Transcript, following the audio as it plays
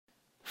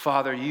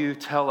Father, you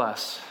tell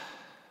us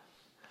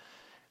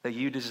that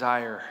you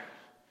desire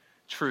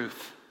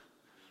truth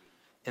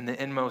in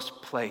the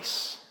inmost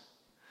place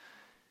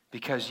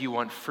because you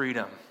want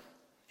freedom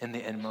in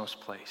the inmost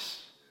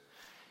place.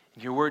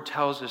 Your word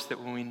tells us that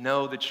when we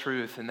know the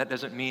truth, and that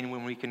doesn't mean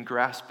when we can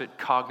grasp it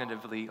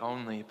cognitively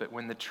only, but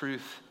when the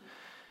truth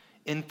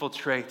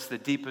infiltrates the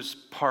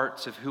deepest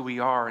parts of who we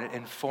are and it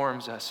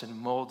informs us and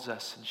molds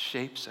us and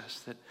shapes us,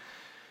 that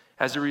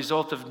as a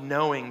result of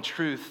knowing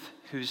truth,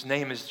 whose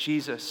name is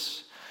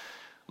Jesus,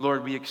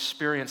 Lord, we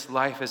experience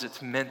life as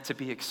it's meant to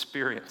be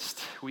experienced.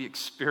 We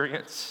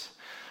experience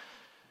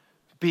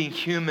being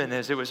human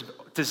as it was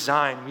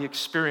designed. We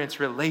experience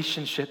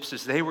relationships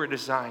as they were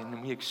designed,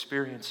 and we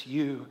experience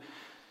you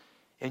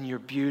and your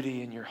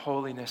beauty and your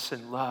holiness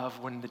and love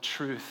when the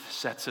truth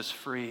sets us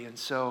free. And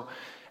so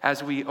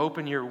as we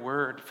open your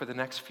word for the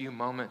next few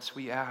moments,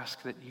 we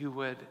ask that you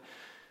would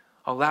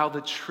allow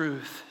the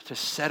truth to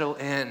settle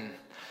in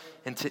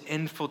and to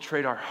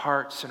infiltrate our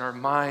hearts and our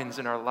minds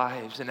and our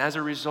lives. And as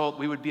a result,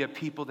 we would be a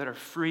people that are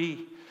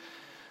free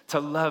to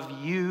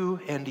love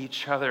you and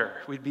each other.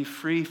 We'd be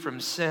free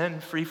from sin,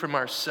 free from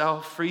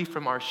ourselves, free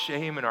from our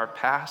shame and our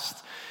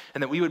past,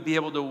 and that we would be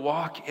able to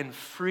walk in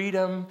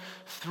freedom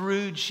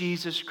through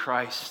Jesus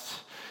Christ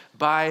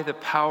by the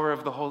power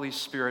of the Holy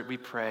Spirit, we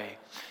pray.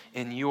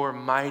 In your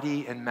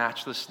mighty and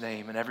matchless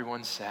name. And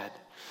everyone said,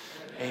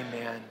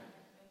 amen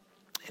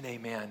and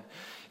amen.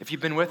 If you've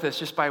been with us,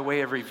 just by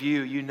way of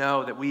review, you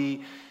know that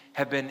we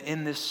have been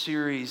in this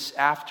series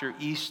after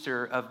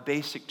Easter of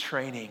basic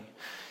training.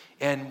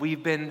 And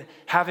we've been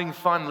having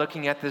fun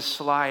looking at this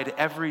slide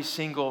every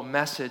single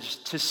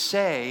message to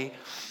say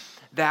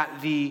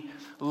that the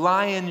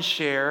lion's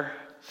share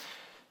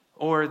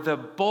or the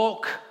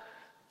bulk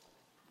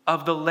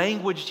of the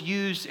language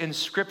used in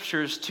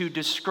scriptures to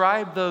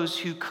describe those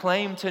who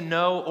claim to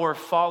know or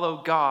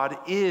follow God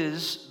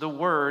is the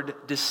word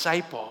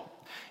disciple.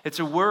 It's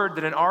a word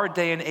that in our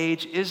day and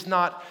age is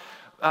not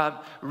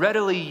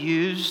readily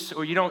used,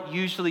 or you don't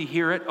usually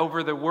hear it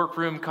over the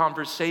workroom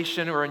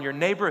conversation or in your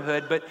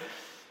neighborhood, but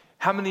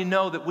how many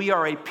know that we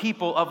are a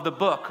people of the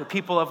book, the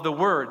people of the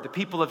word, the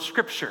people of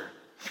Scripture?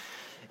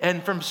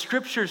 And from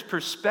Scripture's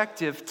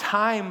perspective,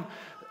 time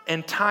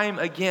and time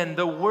again,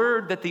 the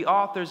word that the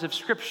authors of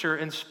Scripture,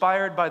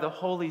 inspired by the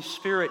Holy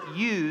Spirit,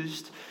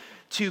 used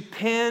to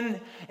pin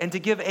and to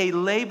give a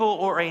label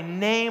or a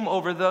name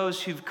over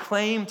those who've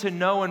claimed to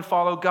know and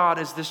follow God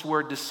is this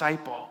word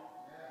disciple.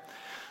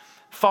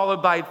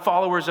 Followed by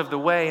followers of the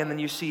way, and then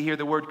you see here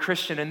the word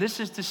Christian. And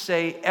this is to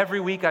say, every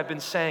week I've been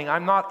saying,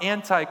 I'm not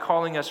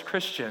anti-calling us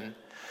Christian,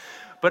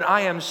 but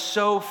I am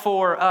so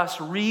for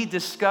us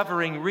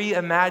rediscovering,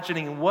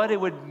 reimagining what it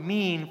would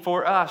mean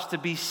for us to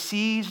be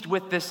seized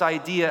with this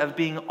idea of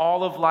being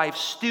all of life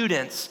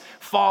students,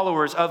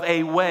 followers of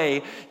a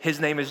way. His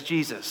name is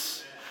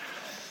Jesus.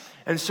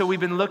 And so we've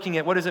been looking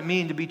at what does it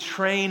mean to be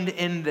trained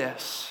in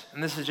this.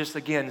 And this is just,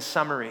 again,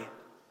 summary,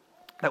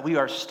 that we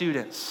are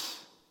students.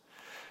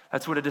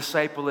 That's what a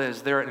disciple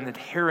is. They're an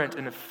adherent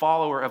and a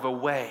follower of a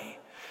way.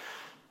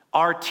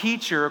 Our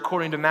teacher,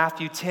 according to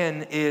Matthew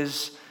 10,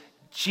 is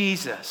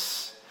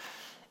Jesus.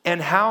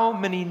 And how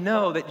many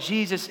know that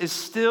Jesus is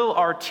still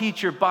our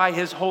teacher by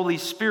his Holy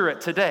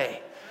Spirit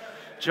today?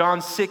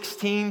 John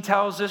 16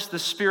 tells us the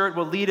Spirit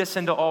will lead us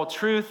into all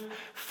truth.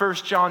 1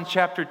 John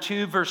chapter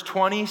 2, verse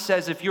 20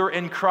 says, if you're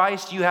in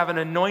Christ, you have an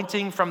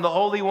anointing from the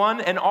Holy One,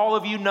 and all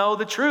of you know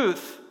the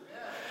truth.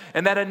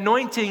 And that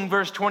anointing,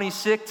 verse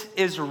 26,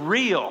 is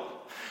real,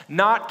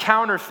 not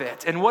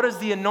counterfeit. And what does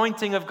the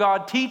anointing of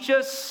God teach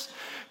us?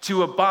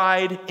 To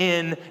abide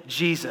in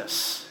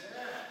Jesus.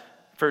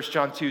 1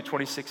 John 2,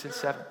 26 and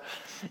 7.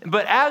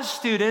 But as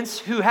students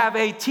who have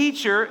a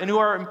teacher and who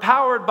are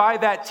empowered by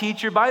that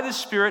teacher, by the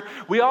Spirit,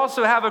 we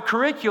also have a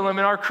curriculum,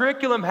 and our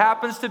curriculum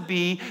happens to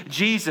be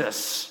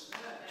Jesus.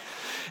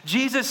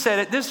 Jesus said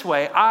it this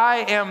way, I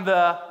am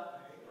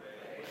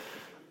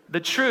the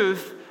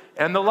truth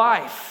and the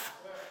life.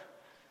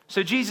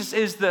 So Jesus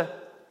is the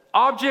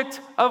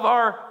object of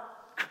our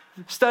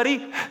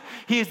study.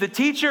 He is the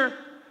teacher,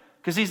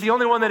 because he's the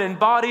only one that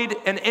embodied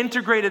an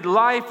integrated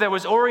life that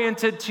was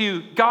oriented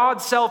to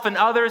God, self, and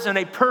others in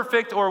a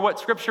perfect, or what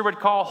Scripture would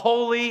call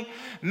holy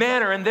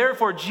manner. And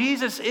therefore,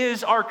 Jesus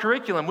is our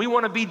curriculum. We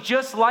want to be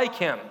just like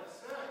him.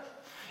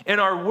 In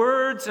our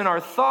words, in our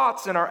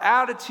thoughts, in our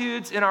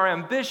attitudes, in our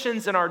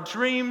ambitions, in our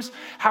dreams,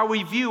 how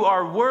we view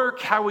our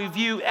work, how we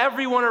view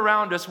everyone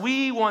around us.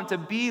 We want to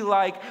be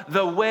like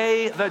the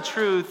way, the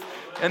truth,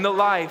 and the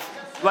life,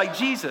 like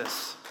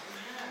Jesus.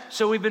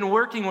 So we've been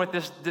working with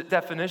this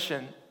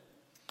definition.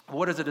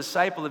 What is a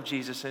disciple of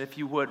Jesus? And if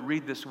you would,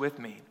 read this with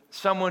me.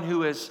 Someone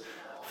who is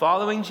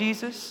following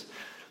Jesus,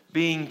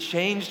 being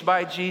changed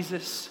by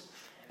Jesus,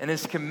 and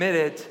is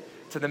committed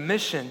to the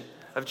mission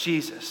of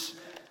Jesus.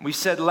 We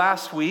said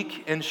last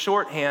week in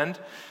shorthand,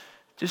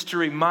 just to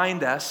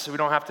remind us, so we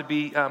don't have to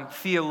be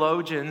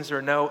theologians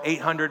or know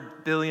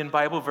 800 billion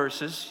Bible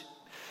verses.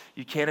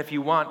 You can if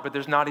you want, but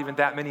there's not even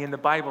that many in the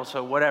Bible,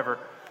 so whatever.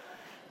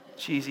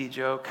 Cheesy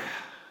joke.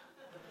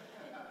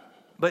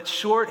 But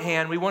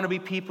shorthand, we want to be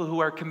people who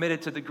are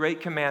committed to the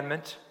great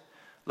commandment,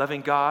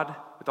 loving God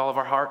with all of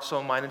our heart,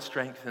 soul, mind, and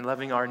strength, and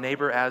loving our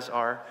neighbor as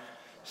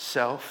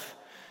ourself.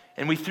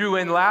 And we threw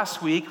in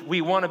last week, we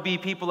want to be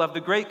people of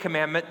the great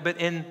commandment, but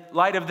in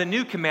light of the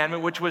new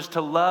commandment, which was to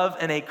love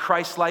in a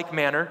Christ-like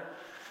manner,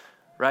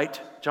 right?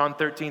 John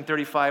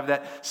 13:35,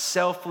 that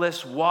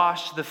selfless,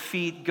 wash the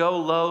feet, go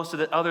low so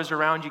that others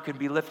around you can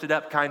be lifted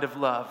up kind of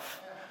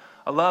love.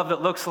 A love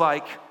that looks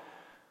like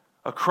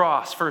a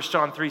cross, 1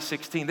 John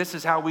 3:16. This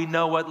is how we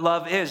know what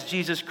love is.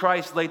 Jesus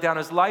Christ laid down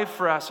his life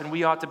for us, and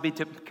we ought to be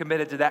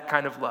committed to that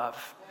kind of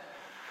love.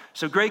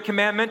 So great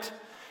commandment,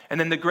 and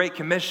then the Great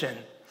Commission.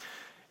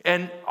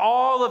 And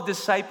all of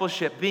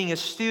discipleship, being a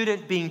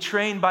student, being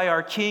trained by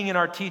our King and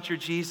our teacher,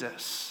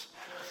 Jesus,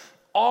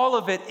 all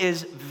of it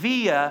is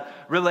via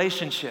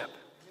relationship.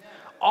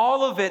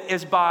 All of it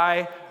is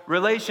by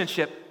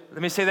relationship.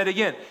 Let me say that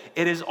again.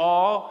 It is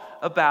all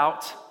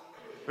about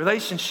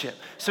relationship.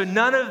 So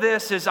none of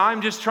this is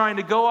I'm just trying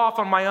to go off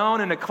on my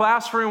own in a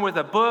classroom with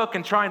a book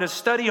and trying to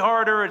study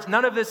harder.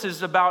 None of this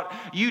is about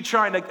you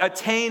trying to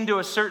attain to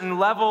a certain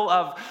level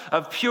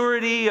of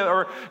purity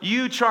or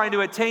you trying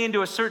to attain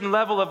to a certain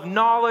level of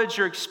knowledge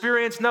or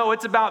experience. No,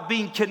 it's about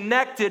being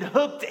connected,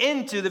 hooked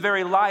into the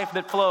very life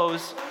that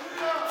flows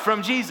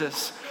from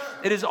Jesus.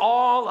 It is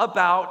all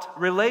about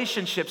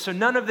relationships. So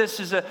none of this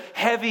is a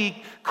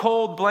heavy,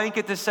 cold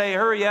blanket to say,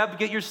 hurry up,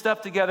 get your stuff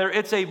together.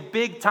 It's a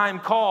big time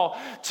call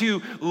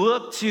to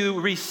look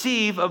to,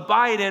 receive,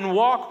 abide in,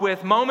 walk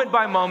with, moment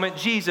by moment,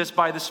 Jesus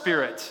by the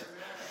Spirit.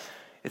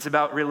 It's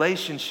about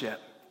relationship.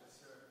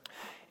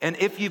 And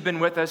if you've been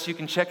with us, you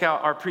can check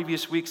out our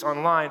previous weeks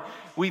online.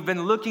 We've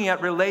been looking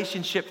at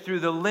relationship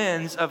through the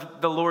lens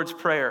of the Lord's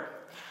Prayer.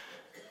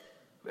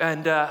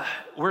 And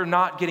we're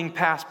not getting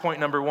past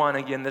point number 1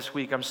 again this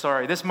week. I'm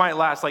sorry. This might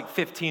last like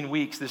 15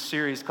 weeks, this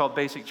series called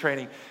Basic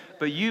Training.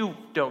 But you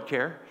don't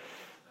care.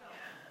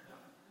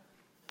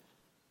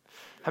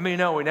 How many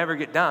know we never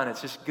get done?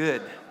 It's just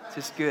good. It's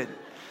just good.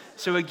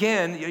 So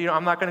again,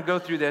 I'm not going to go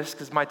through this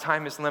because my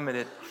time is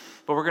limited.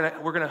 But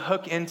we're gonna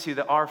hook into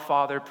the Our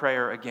Father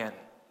prayer again.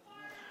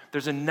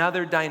 There's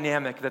another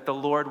dynamic that the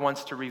Lord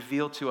wants to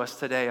reveal to us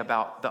today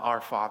about the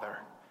Our Father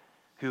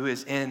who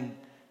is in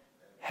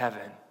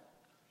heaven.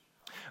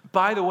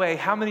 By the way,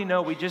 how many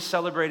know we just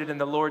celebrated in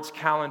the Lord's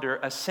calendar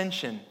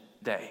Ascension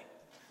Day?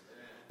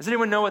 Does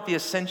anyone know what the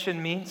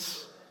ascension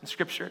means in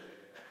Scripture?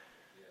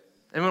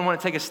 Anyone want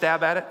to take a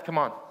stab at it? Come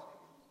on.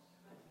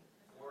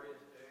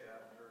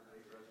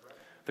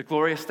 The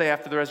glorious day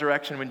after the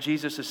resurrection when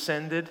Jesus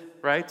ascended,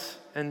 right?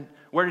 And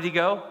where did he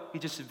go? He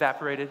just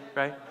evaporated,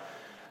 right?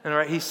 And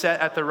right, he sat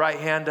at the right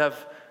hand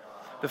of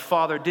the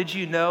Father. Did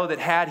you know that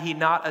had he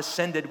not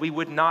ascended, we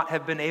would not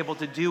have been able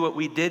to do what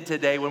we did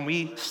today when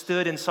we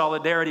stood in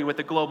solidarity with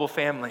the global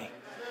family?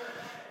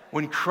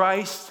 When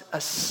Christ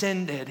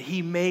ascended,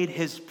 he made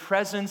his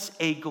presence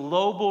a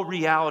global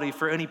reality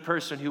for any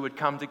person who would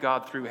come to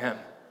God through him.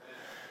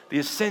 The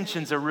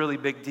ascension's a really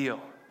big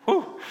deal.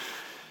 Whew.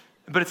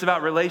 But it's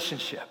about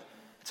relationship.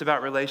 It's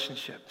about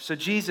relationship. So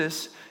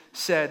Jesus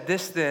said,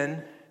 this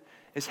then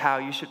is how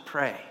you should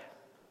pray.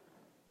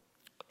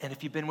 And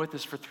if you've been with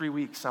us for 3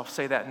 weeks, I'll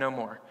say that no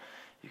more.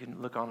 You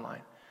can look online.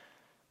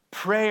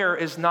 Prayer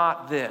is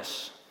not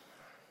this.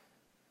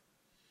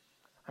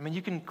 I mean,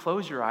 you can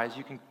close your eyes,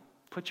 you can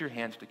put your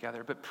hands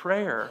together, but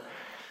prayer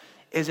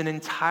is an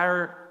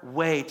entire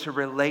way to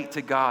relate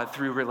to God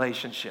through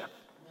relationship.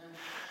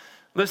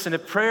 Listen,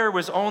 if prayer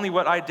was only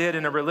what I did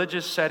in a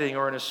religious setting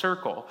or in a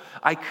circle,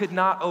 I could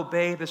not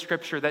obey the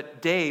scripture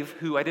that Dave,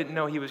 who I didn't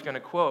know he was going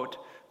to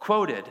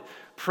quoted,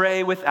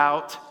 pray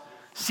without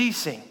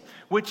ceasing.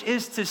 Which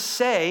is to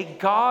say,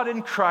 God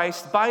in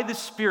Christ, by the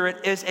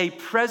Spirit, is a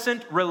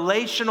present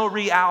relational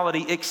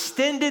reality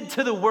extended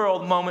to the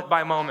world moment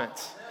by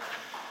moment.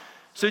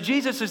 So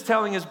Jesus is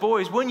telling his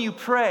boys, when you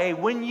pray,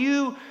 when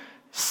you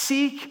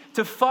seek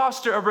to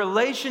foster a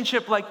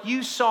relationship like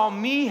you saw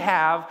me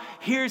have,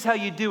 here's how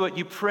you do it.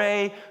 You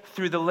pray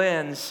through the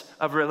lens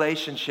of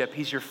relationship.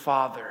 He's your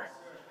Father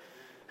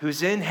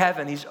who's in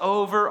heaven. He's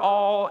over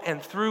all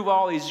and through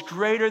all. He's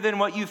greater than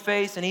what you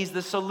face, and he's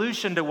the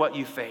solution to what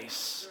you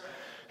face.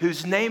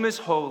 Whose name is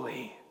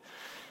holy.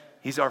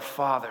 He's our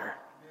Father.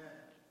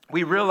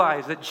 We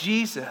realize that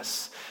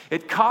Jesus,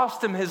 it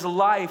cost him his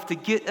life to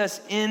get us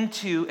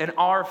into an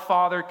Our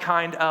Father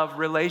kind of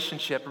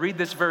relationship. Read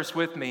this verse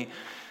with me.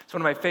 It's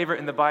one of my favorite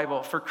in the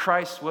Bible. For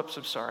Christ,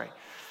 that's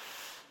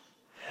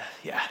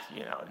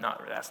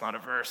not a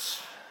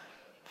verse.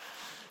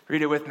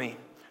 Read it with me.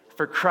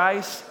 For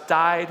Christ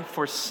died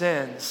for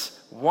sins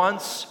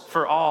once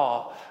for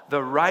all,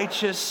 the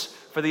righteous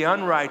for the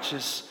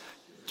unrighteous,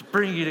 to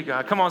bring you to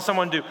God. Come on,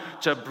 someone do.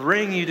 To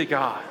bring you to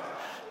God.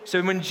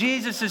 So when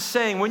Jesus is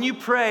saying, when you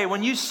pray,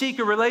 when you seek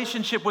a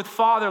relationship with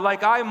Father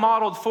like I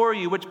modeled for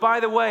you, which by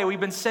the way, we've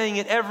been saying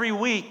it every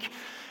week.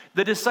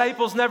 The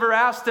disciples never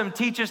asked him,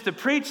 teach us to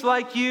preach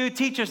like you,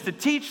 teach us to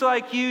teach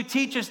like you,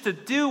 teach us to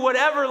do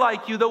whatever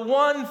like you. The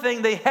one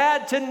thing they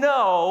had to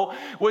know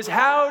was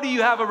how do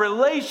you have a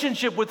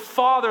relationship with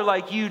Father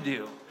like you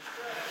do?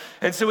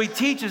 And so he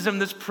teaches them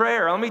this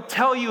prayer. Let me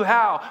tell you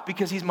how,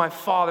 because he's my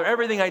Father.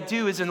 Everything I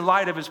do is in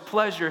light of his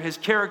pleasure, his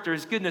character,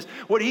 his goodness.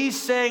 What he's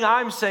saying,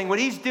 I'm saying. What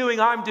he's doing,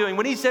 I'm doing.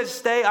 When he says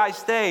stay, I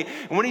stay.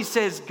 And when he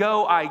says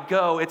go, I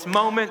go. It's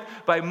moment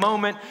by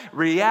moment,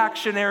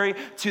 reactionary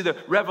to the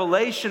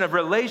revelation of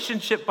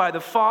relationship by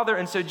the Father.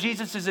 And so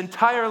Jesus'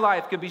 entire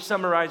life could be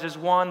summarized as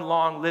one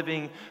long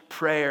living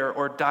prayer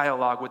or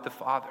dialogue with the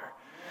Father.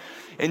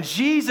 And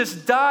Jesus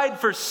died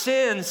for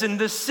sins, and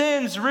the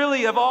sins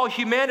really of all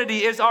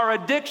humanity is our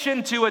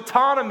addiction to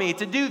autonomy,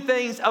 to do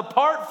things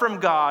apart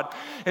from God.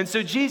 And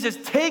so Jesus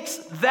takes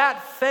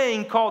that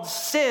thing called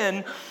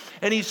sin,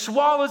 and he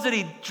swallows it,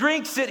 he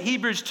drinks it,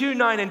 Hebrews 2,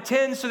 9, and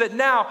 10, so that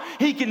now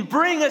he can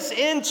bring us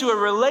into a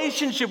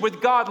relationship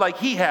with God like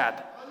he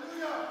had.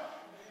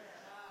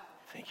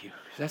 Thank you.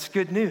 That's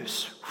good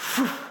news.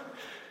 Whew.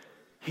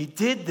 He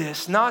did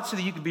this not so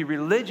that you could be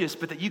religious,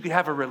 but that you could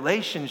have a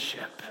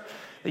relationship.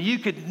 That you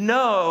could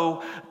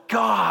know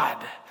God.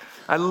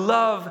 I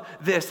love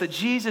this, that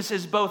Jesus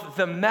is both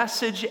the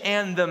message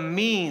and the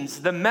means.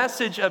 The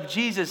message of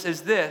Jesus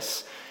is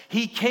this: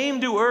 he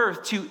came to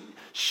earth to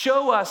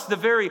show us the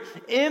very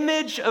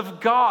image of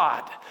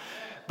God.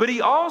 But he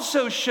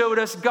also showed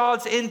us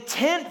God's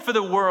intent for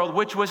the world,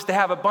 which was to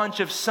have a bunch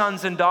of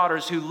sons and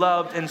daughters who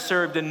loved and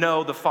served and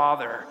know the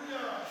Father.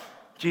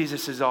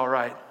 Jesus is all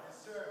right.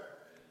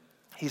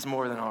 He's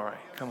more than all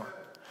right. Come on.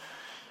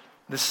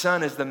 The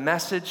Son is the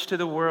message to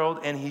the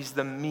world, and he's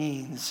the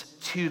means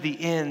to the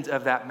end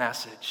of that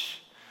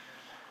message.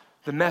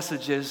 The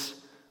message is,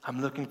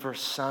 I'm looking for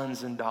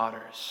sons and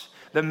daughters.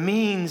 The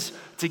means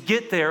to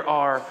get there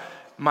are,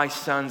 my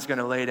son's going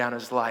to lay down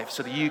his life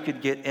so that you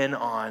could get in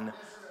on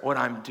what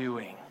I'm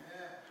doing.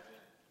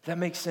 Does that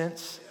make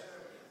sense?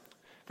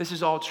 This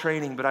is all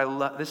training,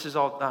 but this is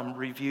all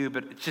review,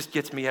 but it just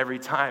gets me every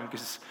time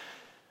because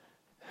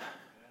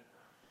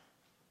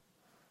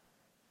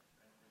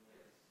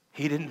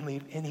he didn't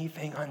leave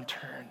anything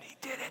unturned. He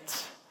did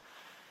it.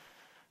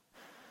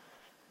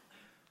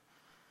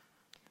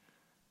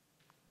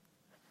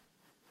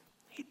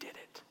 He did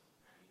it.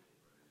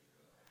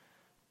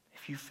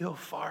 If you feel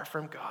far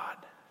from God,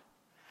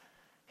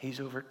 he's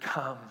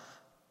overcome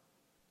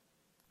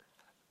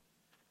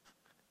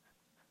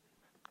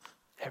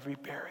every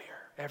barrier,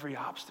 every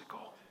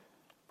obstacle,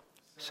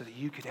 so that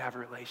you could have a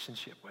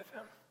relationship with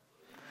him.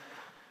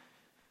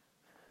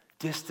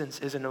 Distance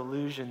is an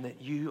illusion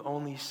that you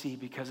only see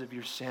because of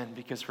your sin,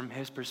 because from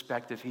his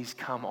perspective, he's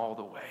come all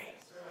the way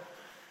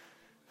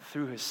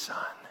through his Son.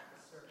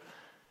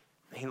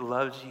 He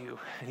loves you,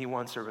 and he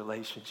wants a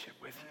relationship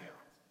with you.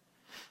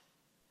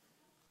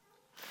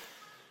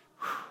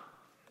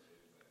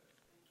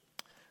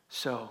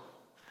 So,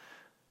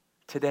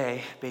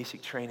 today,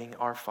 basic training,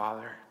 Our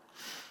Father.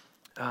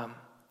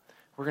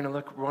 We're going to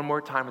look one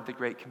more time at the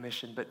Great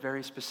Commission, but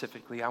very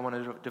specifically, I want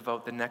to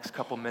devote the next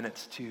couple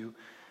minutes to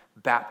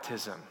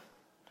baptism.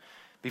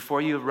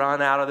 Before you run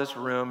out of this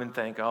room and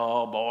think,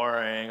 oh,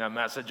 boring, a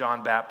message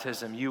on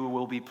baptism, you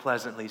will be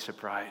pleasantly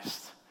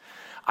surprised.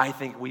 I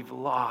think we've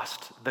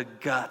lost the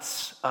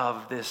guts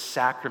of this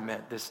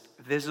sacrament, this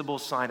visible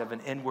sign of an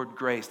inward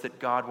grace that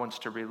God wants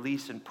to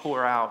release and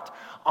pour out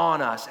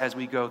on us as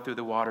we go through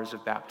the waters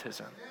of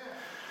baptism.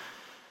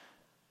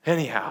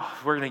 Anyhow,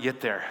 we're going to get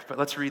there, but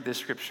let's read this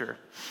scripture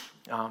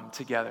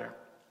together.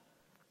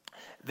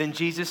 Then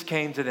Jesus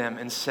came to them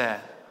and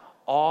said,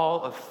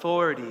 all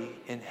authority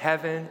in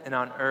heaven and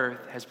on earth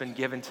has been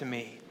given to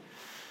me.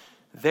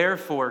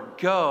 Therefore,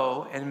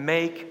 go and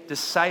make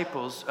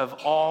disciples of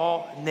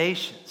all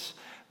nations,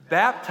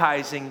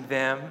 baptizing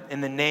them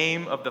in the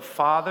name of the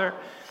Father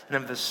and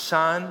of the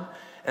Son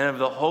and of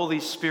the Holy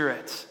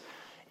Spirit,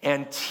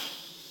 and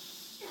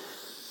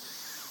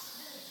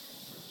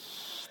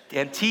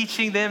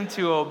teaching them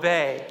to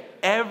obey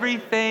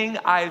everything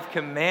I've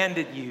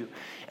commanded you.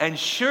 And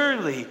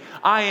surely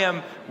I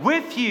am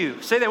with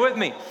you. Say that with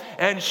me.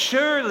 And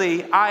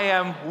surely I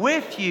am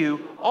with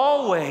you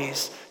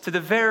always to the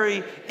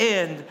very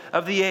end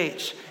of the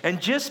age. And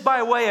just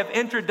by way of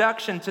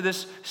introduction to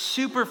this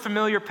super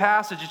familiar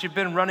passage that you've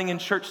been running in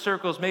church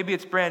circles, maybe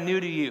it's brand new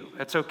to you.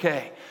 That's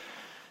okay.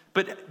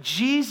 But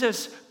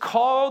Jesus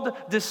called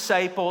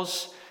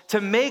disciples to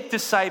make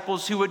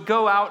disciples who would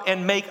go out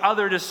and make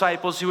other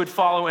disciples who would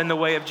follow in the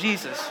way of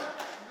Jesus.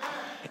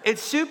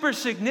 It's super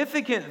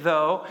significant,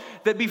 though,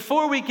 that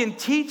before we can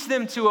teach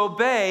them to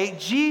obey,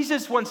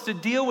 Jesus wants to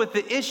deal with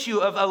the issue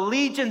of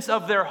allegiance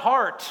of their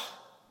heart.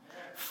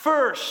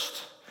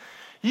 First,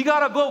 you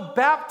got to go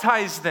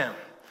baptize them.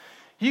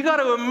 You got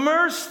to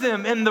immerse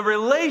them in the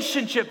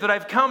relationship that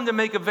I've come to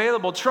make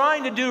available.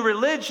 Trying to do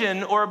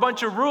religion or a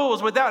bunch of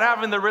rules without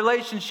having the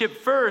relationship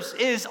first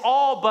is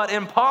all but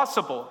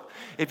impossible.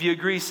 If you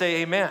agree,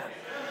 say amen.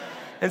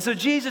 And so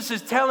Jesus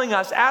is telling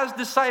us as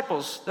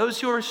disciples,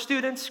 those who are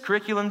students,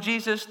 curriculum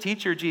Jesus,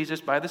 teacher Jesus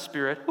by the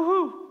Spirit,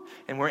 woohoo,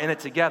 and we're in it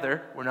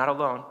together, we're not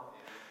alone.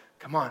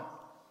 Come on.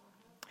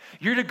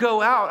 You're to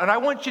go out, and I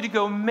want you to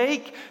go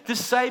make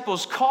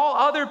disciples, call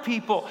other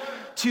people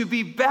to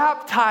be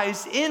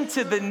baptized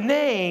into the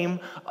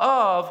name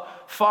of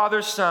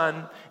Father,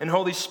 Son, and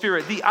Holy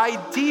Spirit. The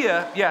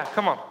idea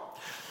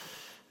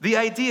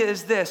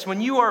is this: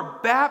 when you are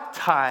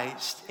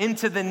baptized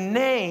into the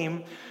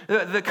name,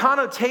 the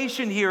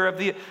connotation here of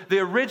the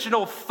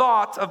original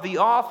thought of the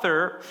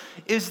author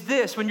is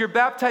this: when you're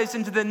baptized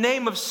into the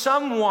name of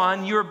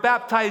someone, you're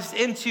baptized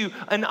into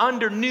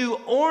under new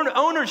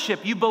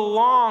ownership. You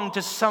belong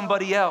to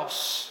somebody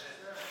else.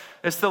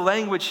 It's the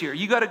language here.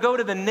 You got to go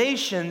to the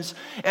nations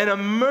and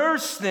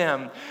immerse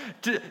them.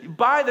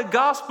 By the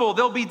gospel,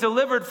 they'll be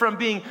delivered from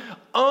being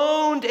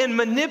owned and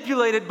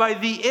manipulated by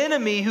the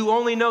enemy who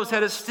only knows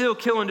how to steal,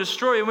 kill, and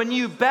destroy. And when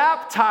you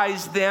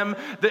baptize them,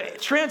 the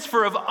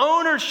transfer of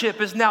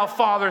ownership is now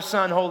Father,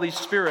 Son, Holy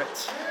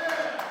Spirit.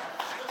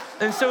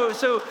 And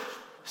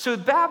so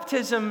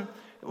baptism,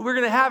 we're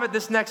going to have it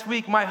this next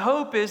week. My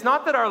hope is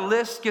not that our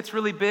list gets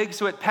really big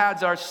so it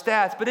pads our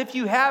stats, but if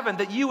you haven't,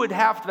 that you would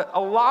have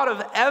a lot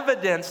of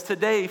evidence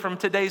today from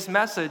today's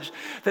message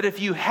that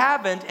if you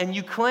haven't and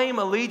you claim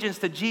allegiance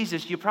to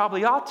Jesus, you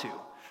probably ought to.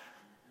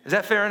 Is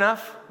that fair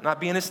enough? Not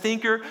being a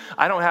stinker.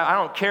 I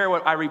don't care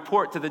what I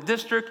report to the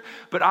district,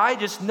 but I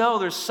just know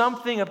there's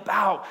something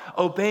about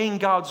obeying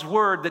God's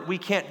word that we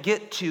can't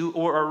get to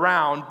or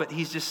around, but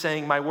he's just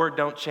saying, my word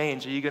don't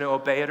change. Are you going to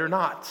obey it or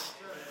not?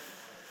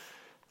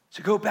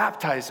 So go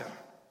baptize them.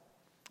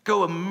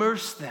 Go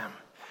immerse them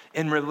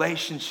in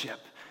relationship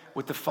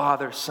with the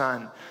Father,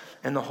 Son,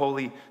 and the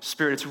Holy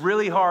Spirit. It's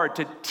really hard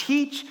to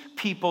teach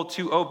people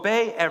to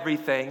obey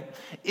everything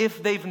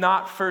if they've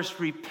not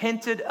first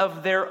repented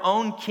of their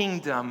own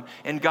kingdom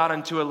and got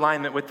into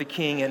alignment with the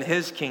King and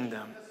his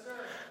kingdom.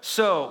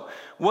 So,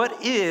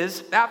 what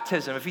is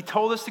baptism? If he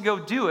told us to go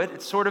do it,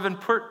 it's sort of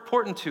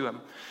important to him.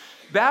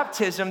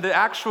 Baptism, the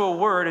actual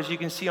word, as you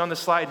can see on the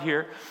slide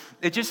here,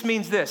 it just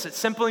means this. It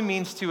simply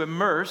means to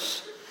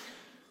immerse,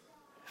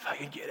 if I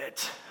can get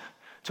it,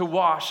 to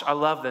wash, I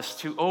love this,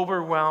 to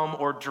overwhelm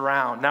or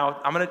drown. Now,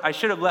 I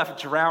should have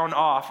left drown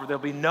off, or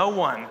there'll be no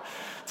one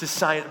to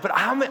sign it, but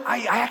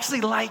I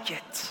actually like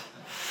it.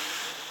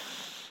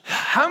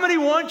 How many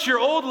want your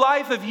old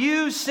life of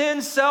you,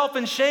 sin, self,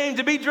 and shame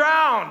to be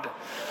drowned?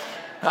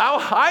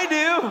 I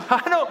do.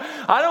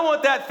 I don't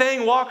want that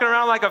thing walking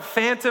around like a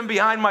phantom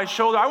behind my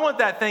shoulder. I want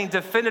that thing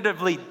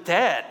definitively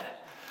dead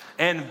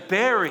and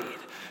buried.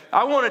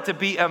 I want it to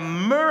be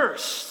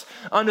immersed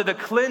under the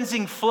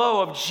cleansing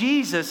flow of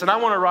Jesus, and I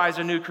want to rise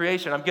a new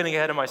creation. I'm getting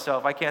ahead of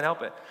myself. I can't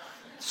help it.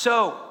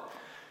 So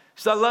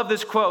I love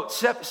this quote.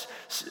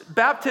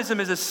 Baptism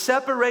is a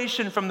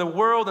separation from the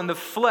world and the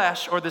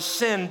flesh or the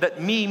sin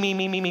that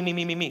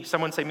me.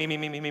 Someone say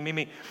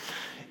me.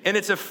 And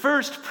it's a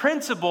first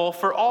principle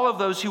for all of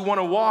those who want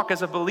to walk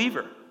as a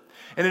believer.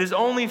 And it is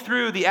only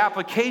through the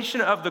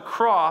application of the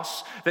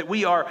cross that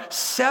we are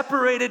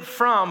separated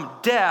from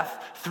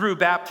death through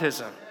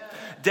baptism.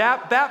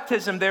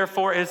 Baptism,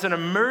 therefore, is an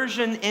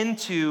immersion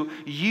into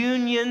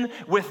union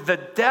with the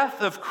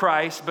death of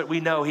Christ, but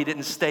we know he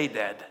didn't stay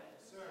dead.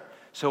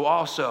 So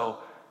also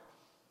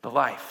the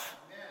life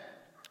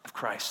of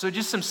Christ. So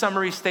just some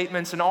summary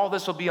statements, and all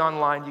this will be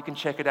online. You can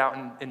check it out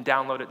and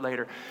download it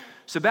later.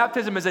 So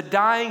baptism is a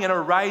dying and a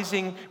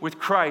rising with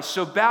Christ.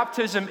 So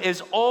baptism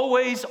is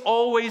always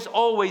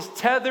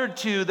tethered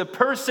to the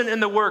person and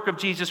the work of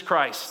Jesus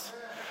Christ.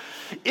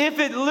 If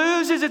it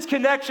loses its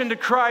connection to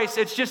Christ,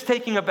 it's just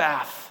taking a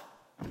bath.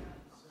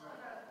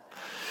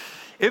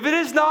 If it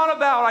is not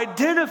about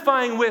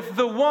identifying with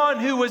the one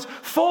who was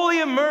fully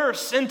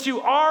immersed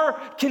into our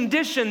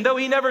condition, though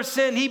he never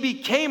sinned, he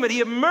became it.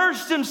 He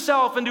immersed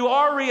himself into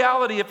our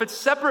reality. If it's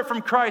separate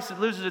from Christ, it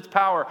loses its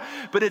power.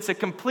 But it's a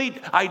complete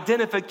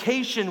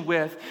identification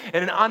with,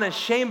 and an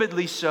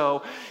unashamedly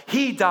so,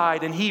 he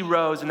died and he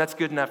rose, and that's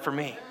good enough for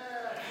me.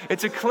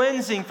 It's a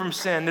cleansing from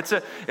sin. It's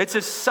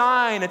a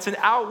sign. It's an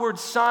outward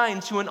sign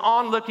to an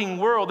onlooking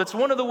world. It's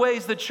one of the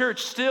ways the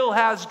church still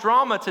has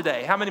drama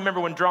today. How many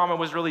remember when drama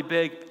was really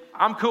big?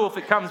 I'm cool if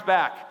it comes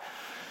back.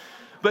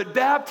 But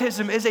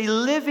baptism is a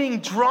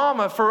living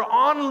drama for an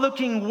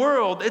onlooking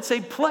world. It's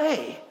a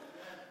play.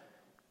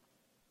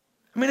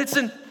 I mean, it's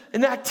an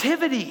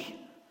activity.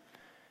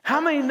 How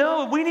many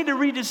know we need to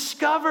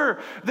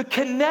rediscover the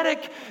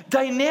kinetic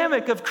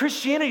dynamic of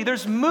Christianity?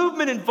 There's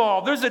movement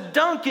involved. There's a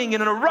dunking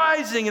and a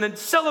rising and a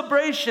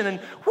celebration, and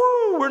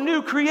we're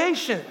new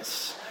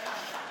creations.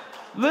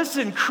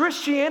 Listen,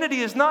 Christianity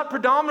is not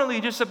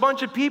predominantly just a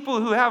bunch of people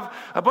who have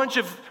a bunch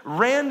of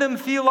random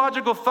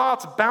theological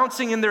thoughts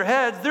bouncing in their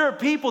heads. There are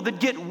people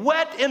that get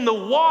wet in the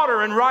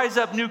water and rise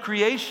up new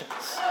creations.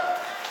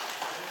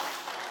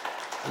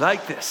 I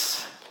like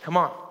this. Come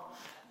on.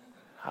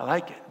 I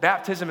like it.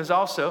 Baptism is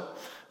also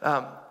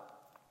a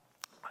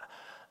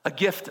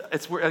gift.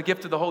 It's a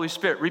gift of the Holy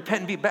Spirit. Repent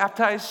and be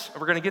baptized.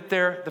 We're going to get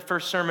there. The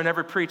first sermon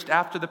ever preached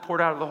after the poured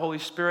out of the Holy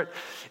Spirit.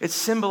 It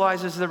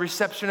symbolizes the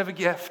reception of a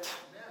gift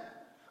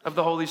of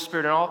the Holy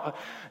Spirit.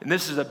 And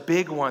this is a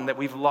big one that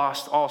we've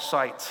lost all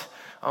sight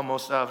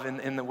almost of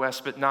in the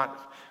West, but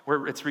not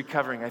where it's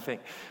recovering, I think.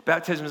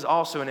 Baptism is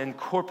also an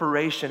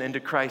incorporation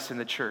into Christ in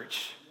the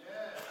church.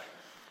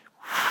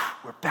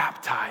 We're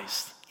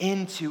baptized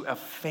into a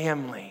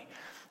family.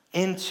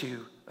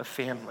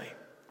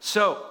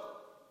 So,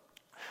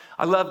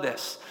 I love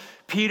this.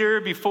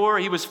 Peter, before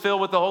he was filled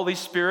with the Holy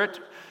Spirit,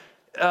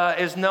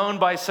 is known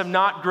by some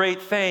not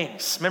great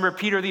things. Remember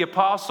Peter the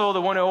apostle,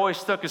 the one who always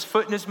stuck his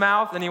foot in his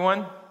mouth?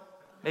 Anyone?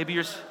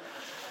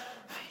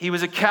 He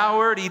was a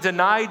coward. He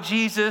denied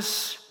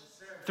Jesus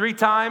 3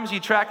 times. You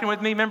tracking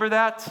with me? Remember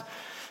that?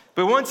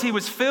 But once he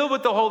was filled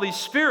with the Holy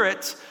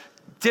Spirit,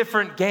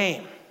 different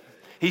game.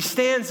 He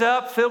stands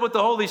up, filled with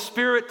the Holy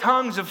Spirit,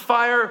 tongues of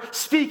fire,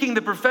 speaking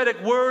the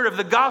prophetic word of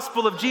the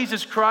gospel of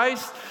Jesus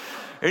Christ.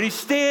 And he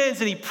stands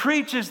and he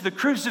preaches the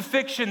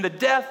crucifixion, the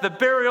death, the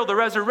burial, the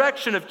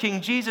resurrection of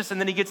King Jesus. And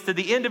then he gets to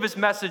the end of his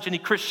message and he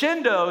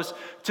crescendos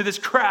to this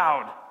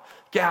crowd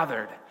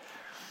gathered.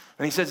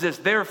 And he says this,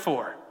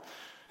 therefore,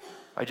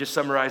 I just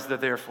summarized the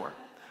therefore.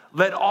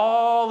 Let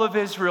all of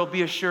Israel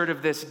be assured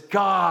of this.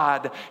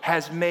 God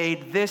has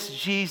made this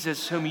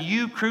Jesus whom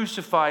you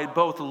crucified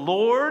both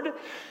Lord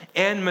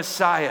and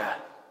Messiah.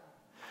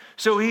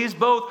 So he's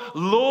both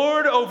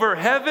Lord over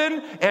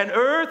heaven and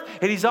earth,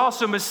 and he's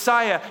also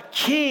Messiah,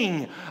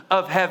 King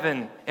of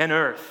heaven and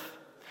earth.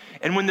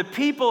 And when the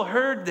people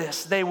heard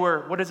this, they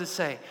were, what does it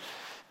say?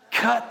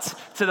 Cut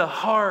to the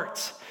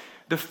heart.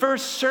 The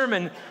first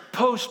sermon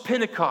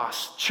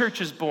post-Pentecost, church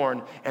is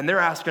born, and they're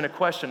asking a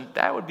question.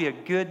 That would be a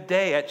good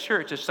day at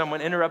church if someone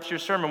interrupts your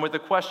sermon with a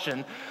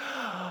question,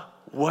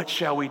 what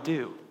shall we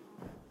do?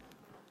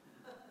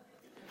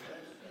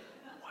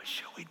 What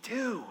shall we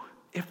do?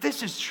 If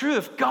this is true,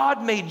 if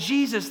God made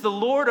Jesus the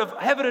Lord of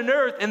heaven and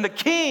earth and the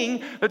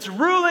King that's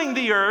ruling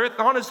the earth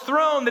on his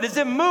throne that is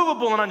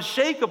immovable and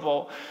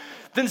unshakable,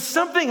 then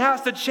something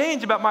has to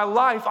change about my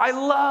life. I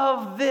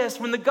love this.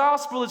 When the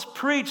gospel is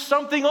preached,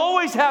 something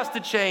always has to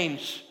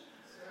change.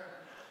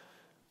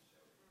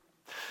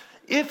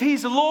 If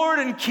he's Lord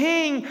and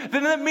King,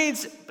 then that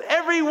means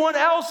everyone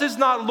else is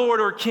not Lord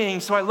or King.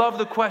 So I love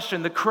the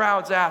question the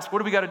crowds ask, what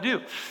do we got to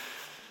do?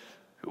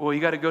 Well,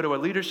 you got to go to a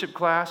leadership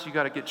class. You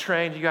got to get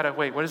trained. You got to,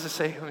 wait, what does it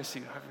say? Let me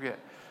see. I forget.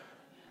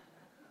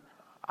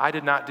 I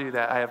did not do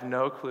that. I have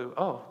no clue.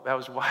 Oh, that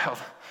was wild.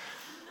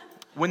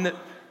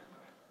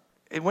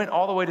 It went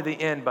all the way to the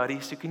end, buddy.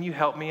 So can you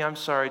help me? I'm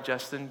sorry,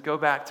 Justin. Go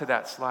back to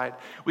that slide.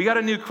 We got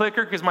a new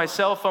clicker because my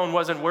cell phone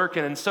wasn't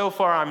working. And so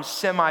far, I'm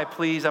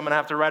semi-pleased. I'm going to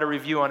have to write a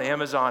review on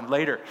Amazon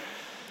later.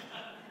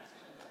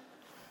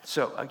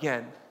 So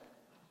again,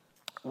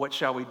 what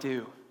shall we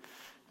do?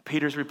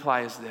 Peter's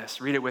reply is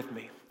this. Read it with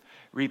me.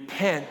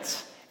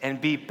 Repent and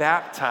be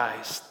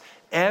baptized,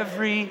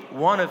 every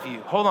one of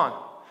you. Hold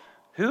on.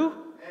 Who?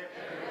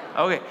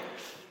 Okay.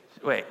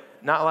 Wait,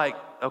 not like,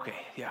 okay,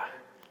 yeah.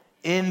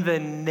 In the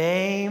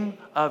name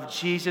of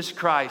Jesus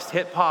Christ.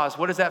 Hit pause.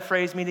 What does that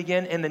phrase mean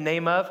again? In the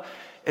name of?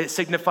 It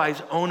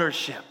signifies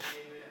ownership.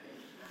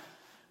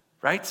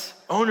 Right?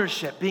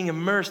 Ownership, being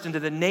immersed into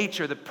the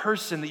nature, the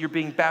person that you're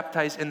being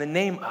baptized in the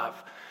name of.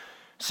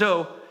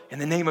 So, in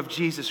the name of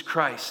Jesus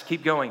Christ.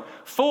 Keep going.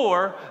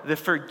 For the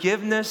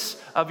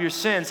forgiveness of your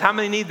sins. How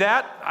many need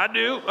that? I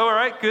do. All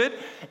right, good.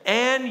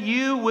 And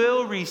you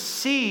will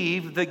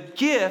receive the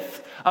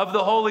gift of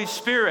the Holy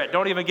Spirit.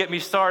 Don't even get me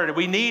started.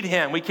 We need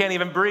him. We can't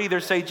even breathe or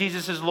say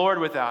Jesus is Lord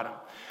without him.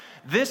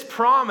 This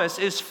promise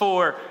is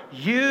for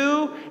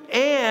you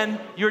and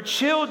your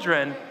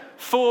children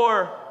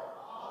for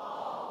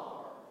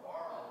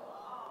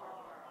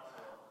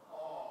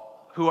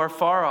who are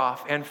far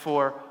off and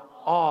for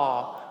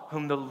all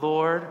whom the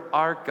Lord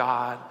our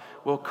God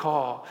will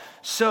call.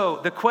 So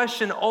the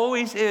question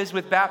always is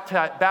with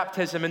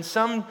baptism, and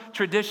some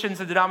traditions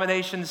and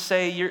denominations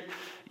say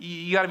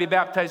you got to be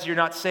baptized, you're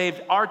not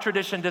saved. Our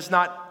tradition does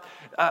not.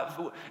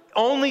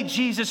 Only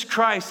Jesus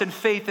Christ and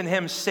faith in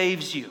him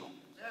saves you.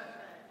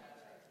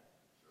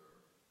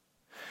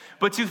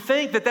 But to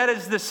think that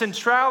is the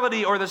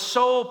centrality or the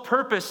sole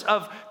purpose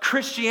of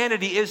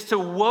Christianity is to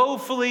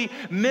woefully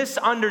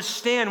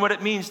misunderstand what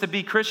it means to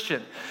be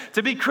Christian.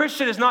 To be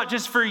Christian is not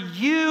just for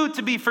you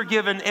to be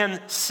forgiven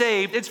and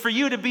saved. It's for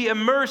you to be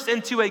immersed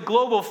into a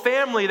global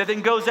family that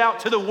then goes out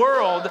to the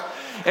world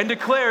and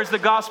declares the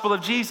gospel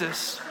of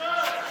Jesus.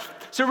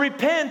 So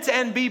repent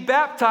and be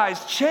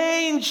baptized.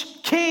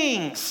 Change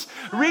kings.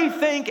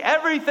 Rethink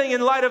everything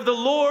in light of the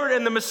Lord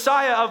and the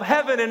Messiah of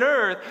heaven and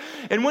earth.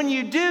 And when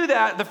you do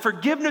that, the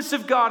forgiveness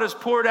of God is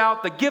poured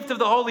out. The gift of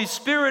the Holy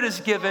Spirit is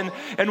given.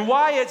 And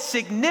why it's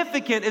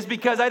significant is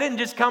because I didn't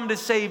just come to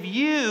save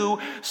you,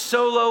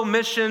 solo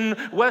mission,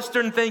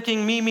 Western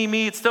thinking,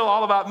 me. It's still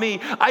all about me.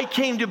 I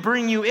came to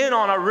bring you in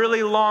on a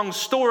really long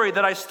story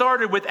that I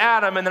started with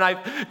Adam, and then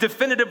I've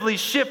definitively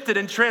shifted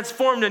and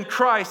transformed in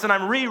Christ, and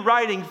I'm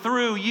rewriting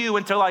through you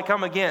until I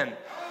come again.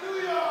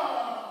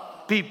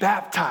 Be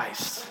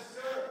baptized.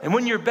 And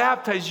when you're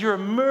baptized, you're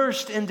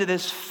immersed into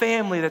this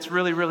family that's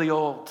really, really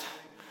old,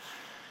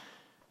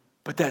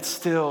 but that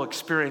still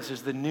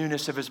experiences the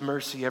newness of his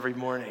mercy every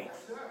morning.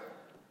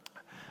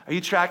 Are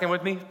you tracking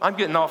with me? I'm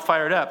getting all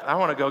fired up. I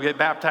want to go get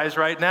baptized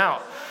right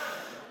now.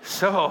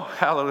 So,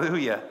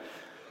 hallelujah.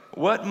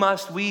 What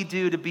must we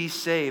do to be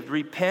saved?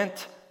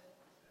 Repent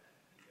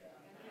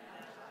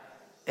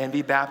and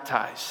be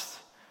baptized.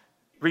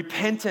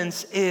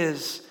 Repentance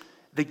is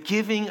the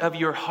giving of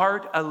your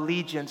heart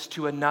allegiance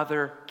to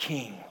another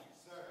king.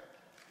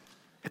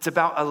 It's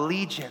about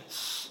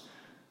allegiance.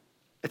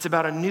 It's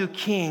about a new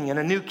king and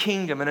a new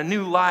kingdom and a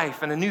new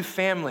life and a new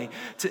family.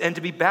 And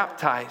to be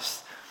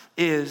baptized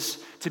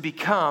is to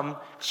become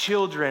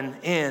children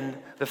in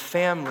the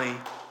family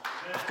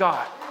of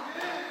God.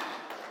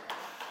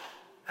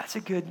 That's a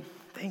good,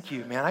 thank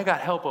you, man. I got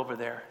help over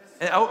there.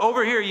 And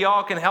over here,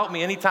 y'all can help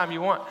me anytime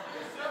you want.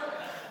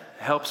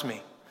 It helps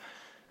me.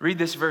 Read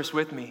this verse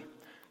with me.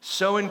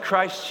 So in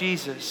Christ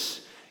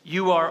Jesus,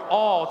 you are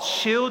all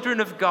children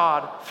of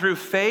God through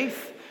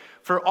faith.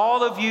 For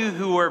all of you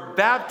who were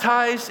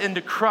baptized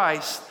into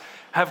Christ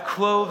have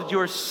clothed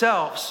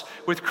yourselves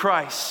with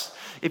Christ.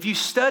 If you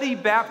study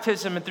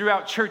baptism and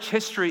throughout church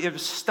history, it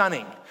was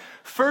stunning.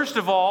 First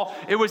of all,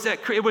 it was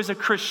a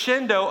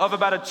crescendo of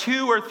about a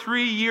 2 or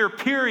 3 year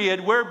period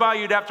whereby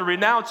you'd have to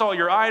renounce all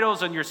your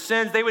idols and your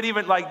sins. They would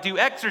even do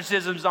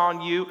exorcisms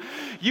on you.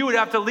 You would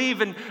have to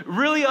leave and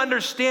really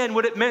understand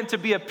what it meant to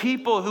be a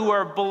people who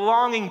are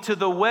belonging to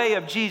the way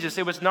of Jesus.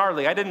 It was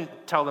gnarly. I didn't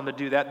tell them to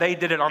do that. They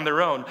did it on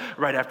their own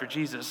right after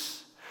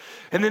Jesus.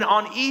 And then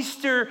on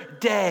Easter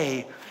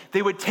Day,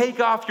 they would take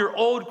off your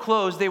old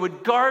clothes. They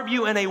would garb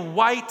you in a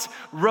white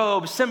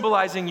robe,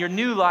 symbolizing your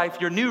new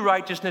life, your new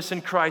righteousness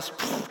in Christ.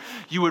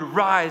 You would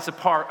rise a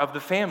part of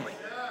the family.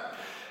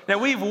 Now,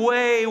 we've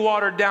way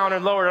watered down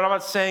and lowered, and I'm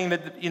not saying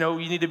that, you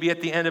need to be at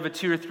the end of a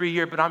 2 or 3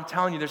 year, but I'm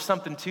telling you, there's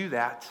something to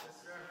that.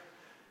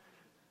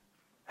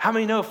 How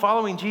many know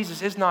following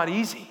Jesus is not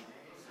easy?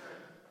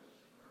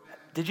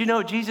 Did you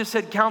know Jesus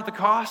said, count the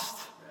cost?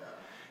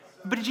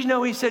 But did you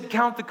know he said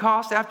count the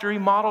cost after he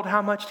modeled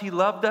how much he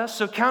loved us?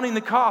 So counting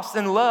the cost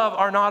and love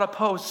are not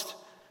opposed.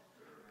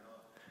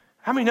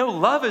 How many know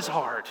love is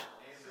hard?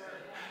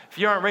 If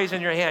you aren't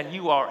raising your hand,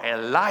 you are a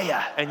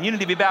liar and you need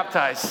to be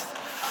baptized.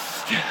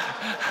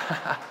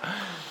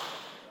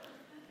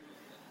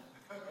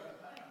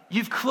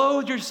 You've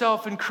clothed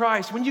yourself in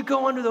Christ. When you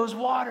go under those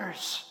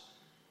waters,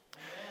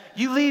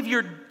 you leave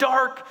your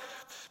dark,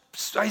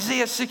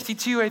 Isaiah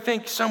 62, I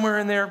think, somewhere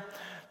in there,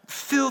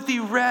 filthy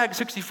rag,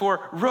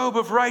 64, robe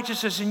of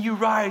righteousness, and you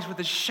rise with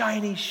a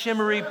shiny,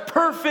 shimmery,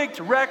 perfect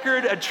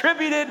record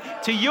attributed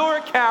to your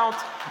account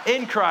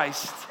in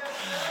Christ.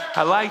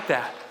 I like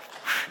that.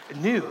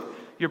 New.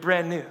 You're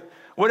brand new.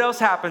 What else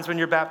happens when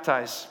you're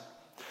baptized?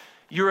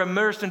 You're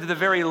immersed into the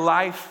very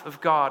life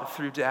of God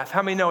through death.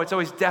 How many know it's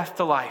always death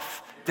to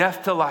life?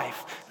 Death to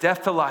life,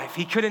 death to life.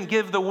 He couldn't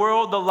give the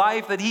world the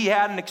life that he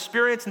had and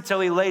experienced until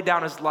he laid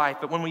down his life.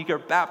 But when we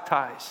get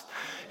baptized,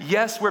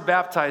 yes, we're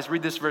baptized.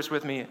 Read this verse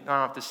with me. I don't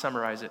have to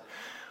summarize it.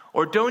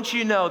 Or don't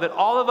you know that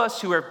all of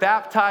us who are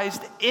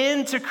baptized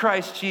into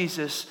Christ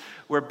Jesus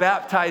were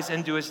baptized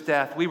into his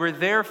death? We were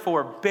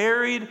therefore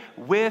buried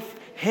with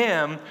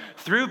him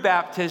through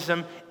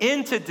baptism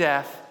into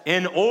death,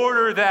 in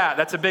order that,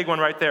 that's a big one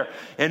right there,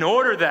 in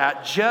order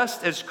that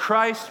just as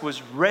Christ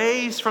was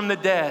raised from the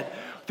dead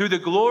through the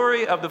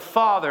glory of the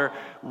Father,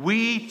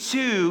 we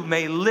too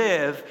may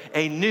live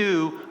a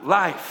new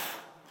life.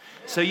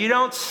 So you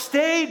don't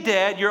stay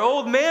dead, your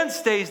old man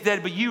stays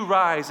dead, but you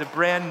rise a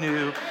brand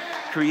new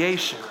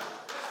creation.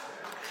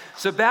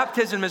 So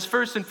baptism is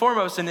first and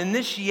foremost an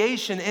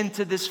initiation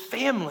into this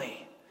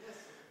family.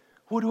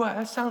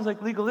 That sounds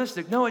like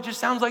legalistic. No, it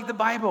just sounds like the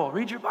Bible.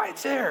 Read your Bible,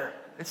 it's there.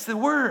 It's the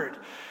word.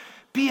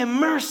 Be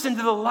immersed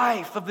into the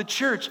life of the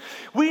church.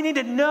 We need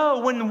to know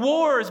when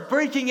war is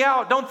breaking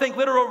out. Don't think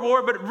literal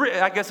war, but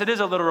I guess it is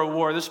a literal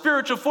war. The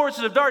spiritual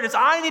forces of darkness.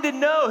 I need to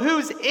know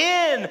who's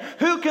in.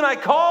 Who can I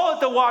call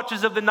at the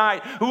watches of the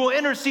night who will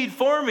intercede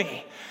for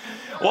me?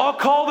 Well, I'll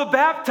call the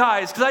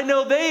baptized because I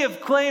know they have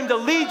claimed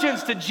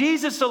allegiance to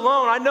Jesus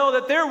alone. I know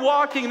that they're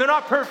walking. They're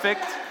not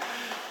perfect.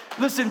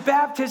 Listen,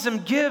 baptism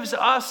gives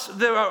us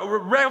the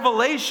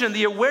revelation,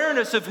 the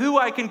awareness of who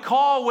I can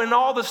call when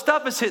all the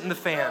stuff is hitting the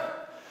fan.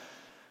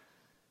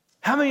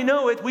 How many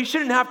know it? We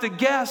shouldn't have to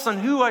guess on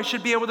who I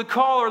should be able to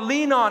call or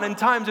lean on in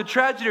times of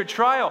tragedy or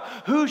trial.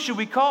 Who should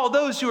we call?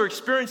 Those who are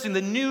experiencing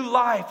the new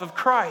life of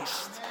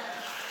Christ.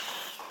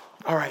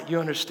 All right, you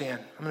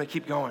understand. I'm going to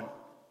keep going.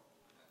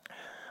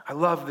 I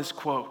love this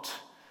quote.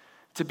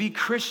 To be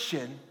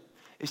Christian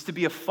is to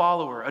be a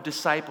follower, a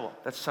disciple.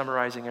 That's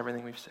summarizing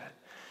everything we've said.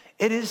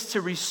 It is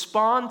to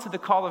respond to the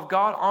call of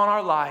God on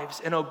our lives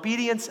in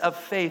obedience of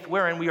faith,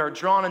 wherein we are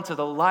drawn into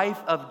the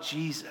life of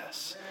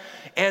Jesus.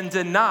 And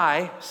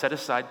deny, set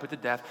aside, put to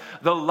death,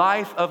 the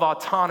life of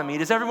autonomy.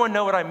 Does everyone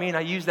know what I mean? I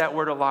use that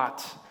word a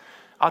lot.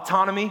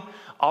 Autonomy,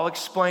 I'll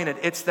explain it.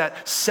 It's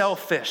that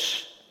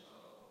selfish,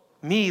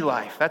 me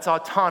life. That's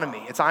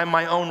autonomy. It's I'm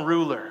my own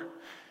ruler.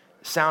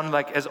 Sound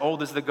like as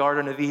old as the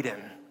Garden of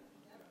Eden,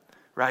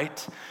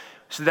 right?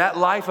 So that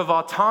life of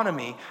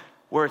autonomy,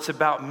 where it's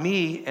about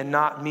me and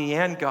not me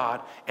and God,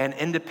 and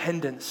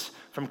independence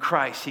from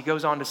Christ. He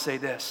goes on to say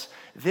this.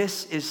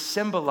 This is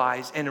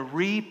symbolized and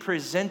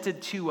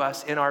represented to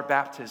us in our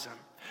baptism.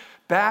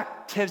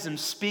 Baptism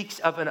speaks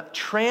of a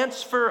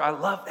transfer, I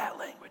love that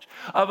language,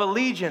 of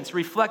allegiance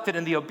reflected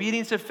in the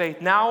obedience of faith.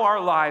 Now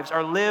our lives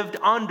are lived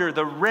under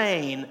the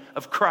reign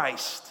of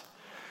Christ.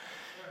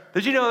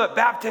 Did you know that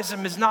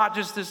baptism is not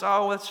just this,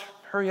 oh, let's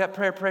hurry up,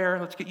 pray a prayer,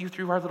 let's get you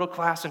through our little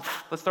class and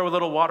let's throw a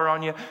little water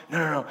on you.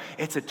 No.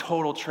 It's a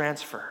total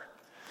transfer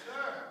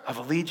of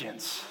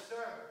allegiance.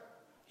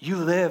 You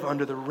live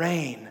under the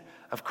reign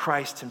of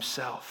Christ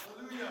himself,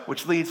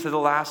 which leads to the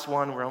last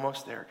one. We're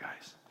almost there,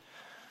 guys.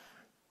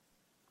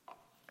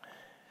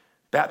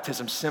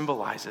 Baptism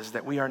symbolizes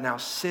that we are now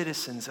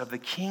citizens of the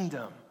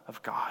kingdom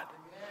of God.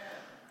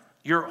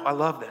 I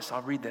love this.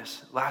 I'll read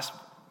this last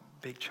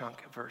big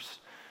chunk of verse.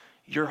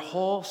 Your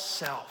whole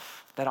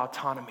self, that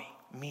autonomy,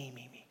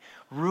 me,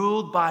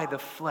 ruled by the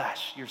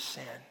flesh, your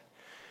sin,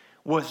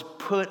 was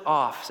put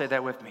off. Say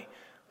that with me.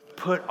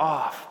 Put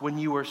off when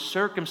you were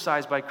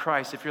circumcised by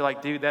Christ. If you're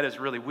like, dude, that is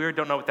really weird,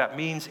 don't know what that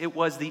means. It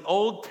was the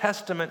Old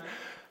Testament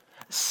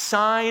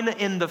sign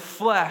in the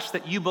flesh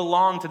that you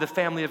belong to the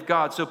family of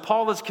God. So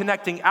Paul is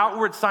connecting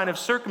outward sign of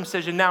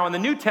circumcision now in the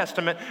New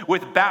Testament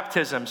with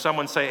baptism.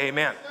 Someone say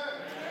amen.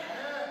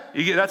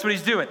 That's what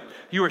he's doing.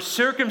 You were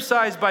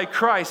circumcised by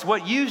Christ.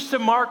 What used to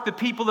mark the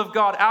people of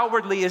God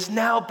outwardly is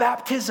now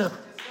baptism.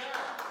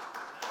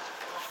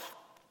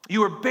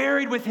 You were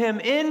buried with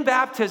him in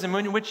baptism,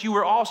 in which you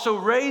were also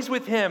raised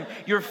with him.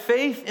 Your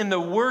faith in the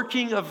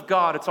working of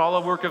God, it's all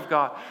a work of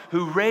God,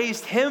 who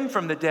raised him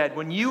from the dead.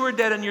 When you were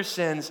dead in your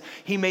sins,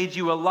 he made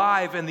you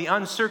alive in the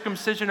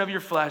uncircumcision of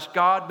your flesh.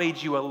 God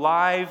made you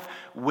alive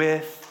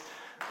with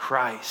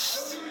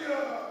Christ.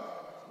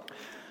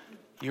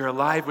 You're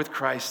alive with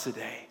Christ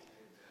today.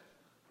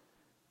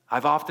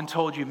 I've often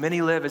told you,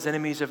 many live as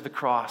enemies of the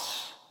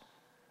cross.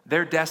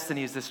 Their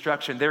destiny is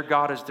destruction. Their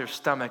God is their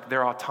stomach.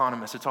 They're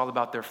autonomous. It's all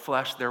about their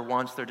flesh, their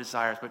wants, their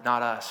desires, but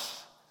not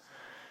us.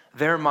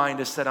 Their mind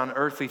is set on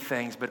earthly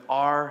things, but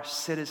our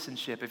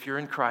citizenship, if you're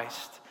in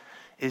Christ,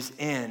 is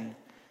in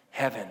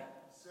heaven.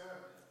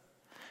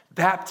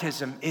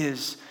 Baptism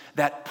is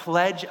that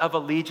pledge of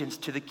allegiance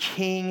to the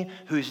King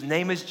whose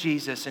name is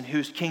Jesus and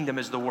whose kingdom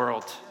is the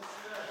world.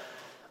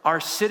 Our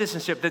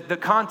citizenship, the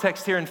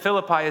context here in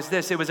Philippi is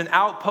this. It was an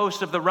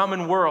outpost of the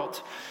Roman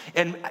world.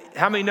 And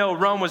how many know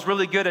Rome was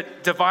really good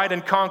at divide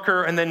and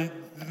conquer and then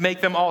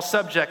make them all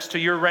subjects to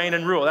your reign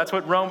and rule? That's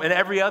what Rome and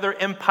every other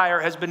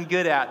empire has been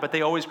good at, but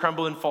they always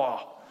crumble and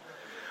fall.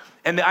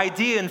 And the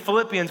idea in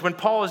Philippians, when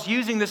Paul is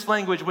using this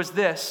language, was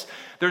this.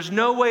 There's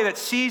no way that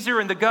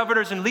Caesar and the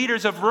governors and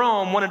leaders of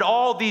Rome wanted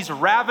all these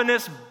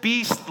ravenous,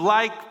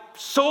 beast-like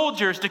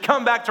soldiers to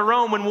come back to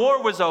Rome when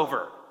war was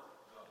over.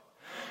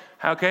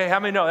 Okay, how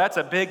many know that's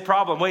a big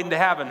problem waiting to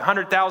happen?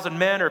 100,000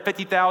 men or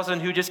 50,000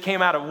 who just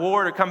came out of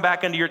war to come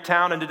back into your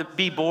town and to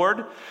be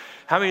bored?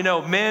 How many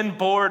know men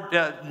bored,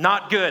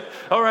 not good?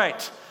 All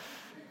right.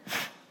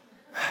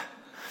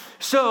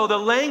 So the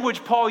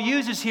language Paul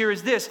uses here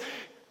is this.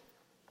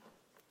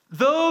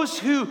 Those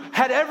who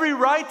had every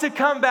right to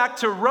come back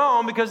to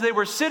Rome because they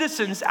were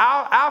citizens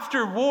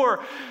after war.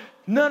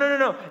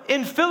 No.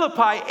 In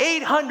Philippi,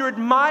 800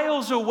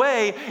 miles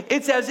away,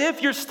 it's as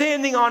if you're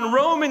standing on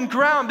Roman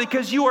ground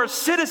because you are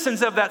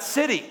citizens of that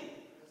city.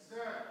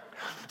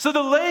 So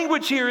the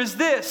language here is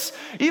this.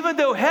 Even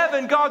though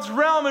heaven, God's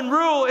realm and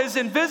rule, is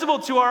invisible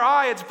to our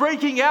eye, it's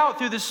breaking out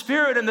through the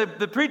Spirit and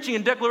the preaching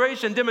and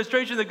declaration and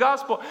demonstration of the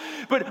gospel.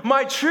 But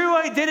my true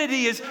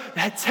identity is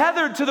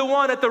tethered to the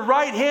one at the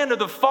right hand of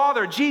the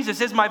Father.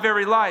 Jesus is my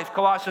very life,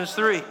 Colossians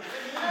 3.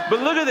 But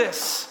look at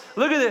this.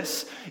 Look at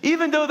this.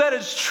 Even though that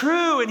is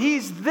true and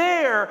he's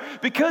there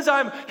because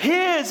I'm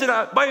his and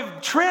by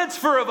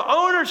transfer of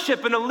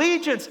ownership and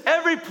allegiance,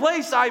 every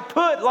place I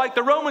put, like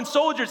the Roman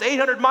soldiers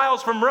 800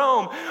 miles from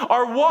Rome,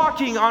 are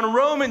walking on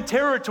Roman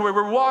territory.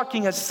 We're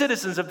walking as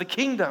citizens of the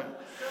kingdom.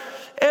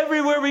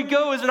 Everywhere we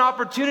go is an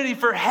opportunity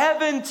for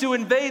heaven to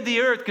invade the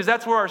earth because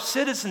that's where our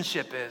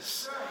citizenship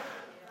is.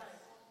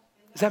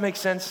 Does that make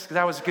sense? Because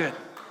that was good.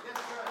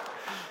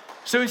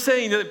 So he's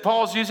saying that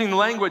Paul's using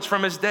language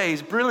from his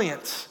days.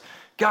 Brilliant.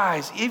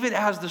 Guys, even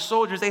as the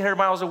soldiers 800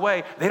 miles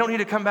away, they don't need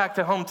to come back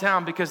to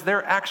hometown because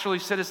they're actually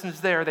citizens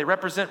there. They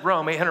represent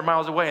Rome 800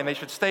 miles away and they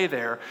should stay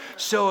there.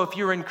 So if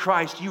you're in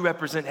Christ, you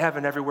represent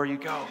heaven everywhere you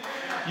go.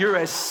 You're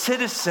a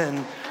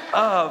citizen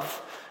of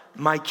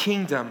my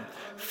kingdom.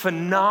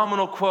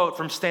 Phenomenal quote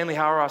from Stanley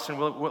Hauerwas and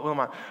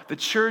Wilmot. The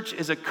church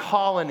is a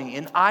colony,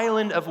 an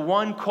island of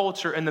one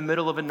culture in the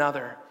middle of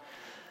another.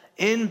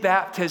 In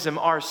baptism,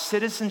 our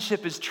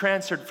citizenship is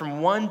transferred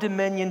from one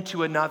dominion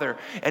to another,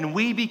 and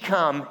we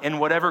become, in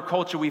whatever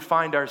culture we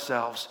find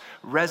ourselves,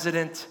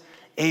 resident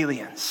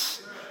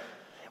aliens.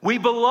 We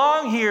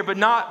belong here, but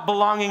not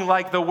belonging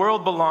like the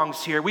world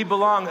belongs here. We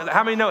belong,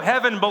 how many know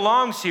heaven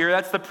belongs here?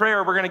 That's the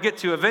prayer we're going to get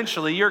to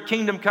eventually. Your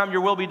kingdom come,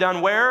 your will be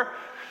done where?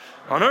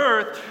 On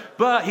earth.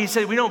 But he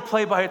said we don't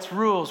play by its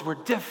rules. We're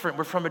different.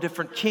 We're from a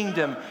different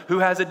kingdom who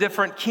has a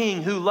different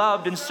king who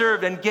loved and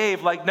served and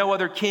gave like no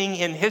other king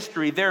in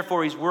history.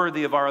 Therefore, he's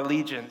worthy of our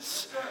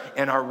allegiance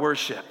and our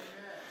worship.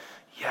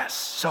 Yes.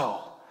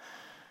 So,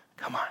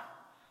 come on.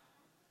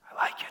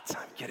 I like it.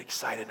 I get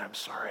excited. I'm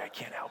sorry. I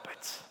can't help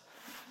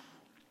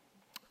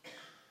it.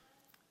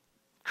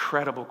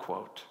 Incredible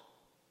quote.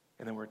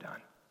 And then we're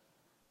done.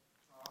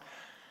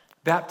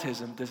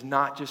 Baptism does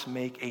not just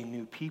make a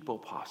new people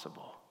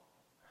possible.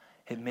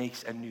 It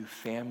makes a new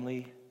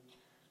family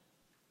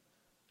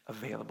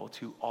available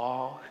to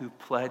all who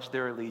pledge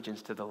their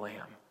allegiance to the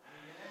Lamb.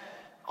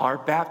 Our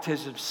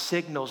baptism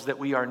signals that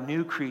we are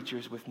new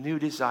creatures with new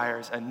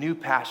desires, a new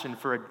passion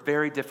for a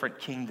very different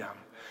kingdom.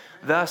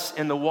 Thus,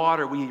 in the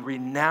water, we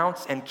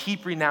renounce and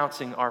keep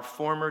renouncing our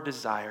former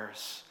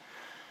desires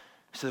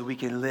so that we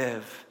can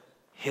live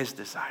his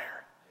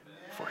desire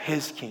for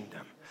his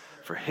kingdom,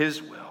 for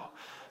his will,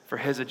 for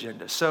his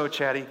agenda. So,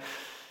 Chatty,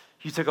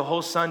 you took a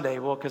whole Sunday,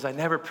 well, because I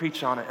never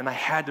preach on it, and I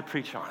had to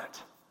preach on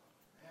it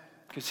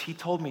because he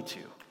told me to.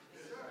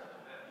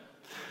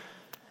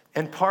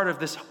 And part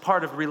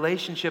of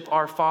relationship,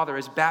 our Father,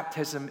 is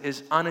baptism,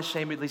 is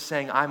unashamedly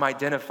saying, I'm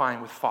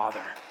identifying with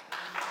Father.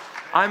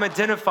 I'm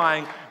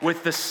identifying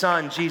with the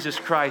Son, Jesus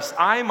Christ.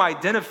 I'm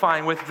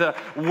identifying with the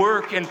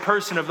work and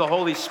person of the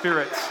Holy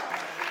Spirit.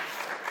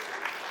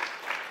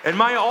 And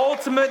my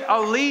ultimate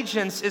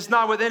allegiance is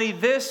not with any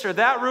this or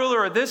that ruler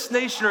or this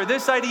nation or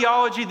this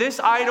ideology, this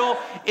idol.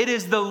 It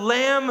is the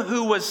Lamb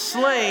who was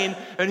slain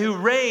and who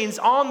reigns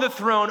on the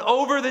throne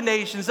over the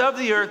nations of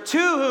the earth, to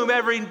whom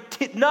every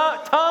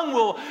tongue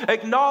will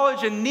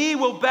acknowledge and knee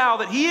will bow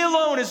that he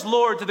alone is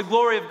Lord, to the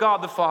glory of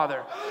God the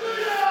Father.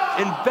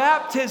 And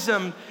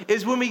baptism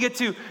is when we get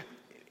to,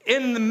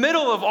 in the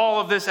middle of all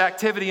of this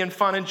activity and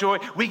fun and joy,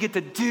 we get to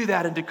do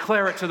that and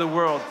declare it to the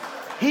world.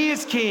 He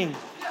is King.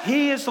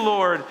 He is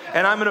Lord,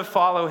 and I'm going to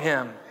follow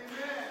him. Amen.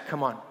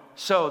 Come on.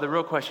 So the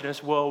real question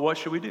is, well, what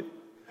should we do?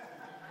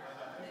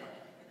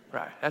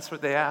 Right. That's what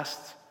they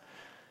asked.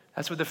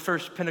 That's what the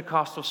first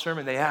Pentecostal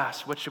sermon they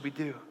asked. What should we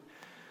do?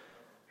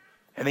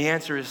 And the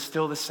answer is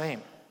still the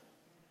same.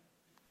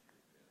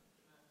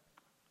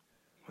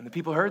 When the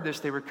people heard this,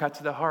 they were cut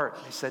to the heart.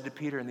 They said to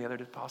Peter and the other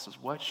apostles,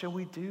 what shall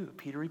we do?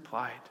 Peter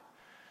replied,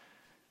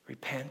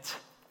 repent.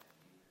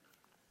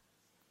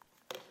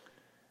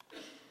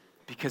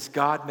 Because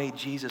God made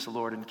Jesus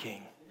Lord and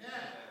King.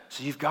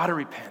 So you've got to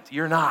repent.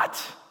 You're not.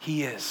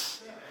 He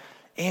is.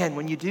 And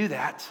when you do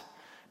that,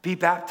 be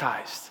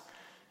baptized.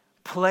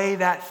 Play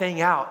that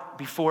thing out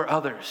before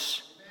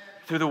others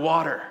through the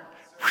water.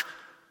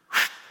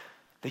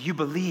 That you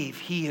believe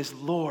he is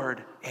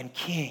Lord and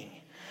King.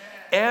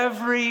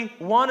 Every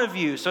one of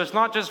you. So it's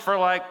not just for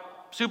like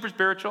super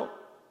spiritual.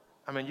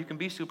 I mean, you can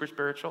be super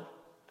spiritual.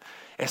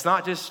 It's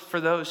not just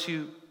for those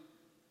who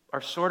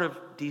are sort of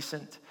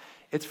decent.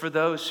 It's for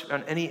those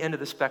on any end of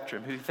the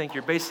spectrum who think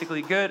you're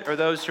basically good, or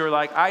those who are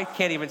like, I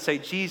can't even say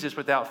Jesus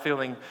without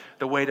feeling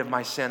the weight of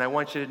my sin. I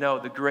want you to know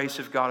the grace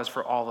of God is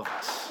for all of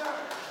us.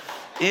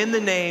 In the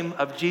name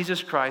of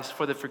Jesus Christ,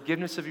 for the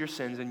forgiveness of your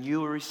sins, and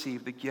you will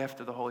receive the gift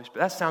of the Holy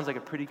Spirit. That sounds like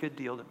a pretty good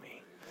deal to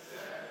me.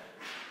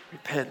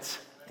 Repent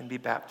and be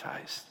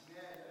baptized.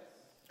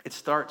 It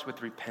starts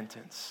with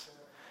repentance,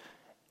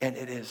 and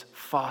it is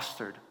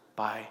fostered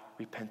by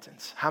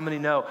repentance. How many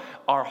know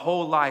our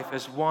whole life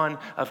is one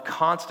of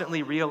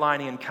constantly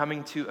realigning and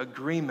coming to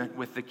agreement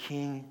with the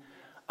King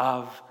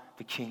of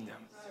the kingdom?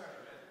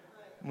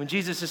 When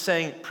Jesus is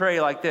saying,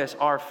 pray like this,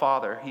 our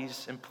Father,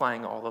 he's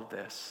implying all of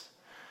this.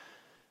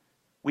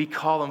 We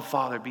call him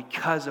Father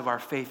because of our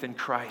faith in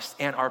Christ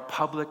and our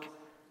public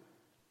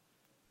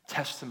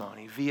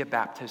testimony via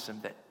baptism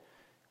that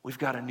we've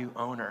got a new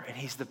owner and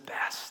he's the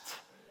best.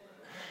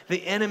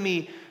 The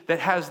enemy that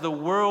has the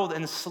world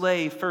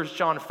enslaved, 1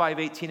 John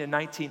 5:18 and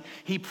 19,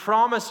 he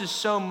promises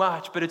so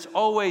much, but it's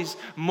always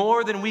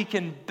more than we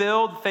can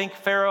build, think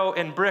Pharaoh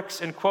and bricks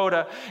and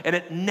quota, and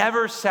it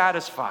never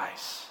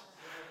satisfies.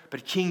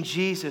 But King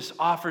Jesus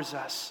offers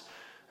us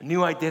a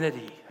new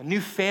identity, a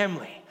new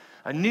family,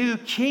 a new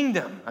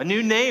kingdom, a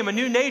new name, a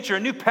new nature, a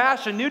new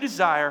passion, a new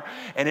desire,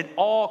 and it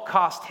all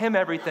cost him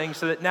everything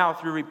so that now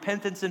through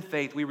repentance and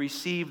faith we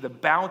receive the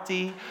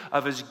bounty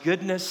of his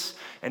goodness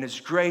and his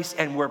grace,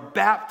 and we're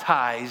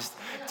baptized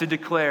to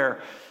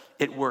declare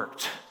it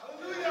worked.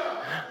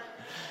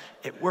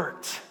 It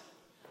worked.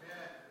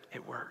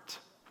 It worked.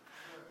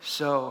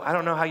 So I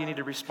don't know how you need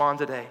to respond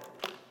today.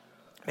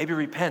 Maybe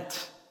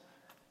repent.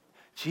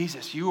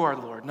 Jesus, you are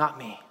Lord, not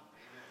me.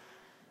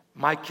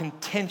 My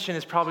contention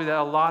is probably that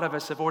a lot of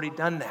us have already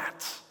done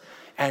that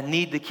and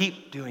need to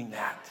keep doing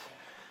that.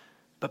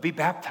 But be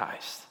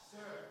baptized.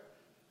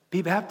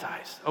 Be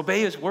baptized.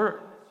 Obey his word.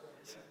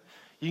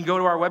 You can go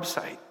to our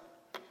website.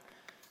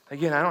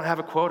 Again, I don't have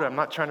a quota. I'm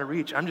not trying to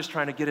reach. I'm just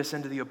trying to get us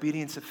into the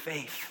obedience of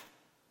faith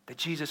that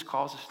Jesus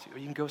calls us to. Or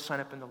you can go sign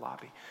up in the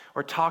lobby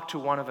or talk to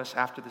one of us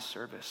after the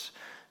service.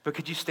 But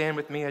could you stand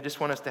with me? I just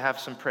want us to have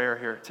some prayer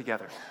here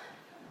together.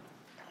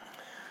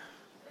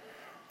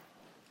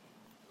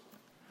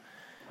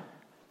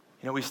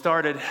 You know, we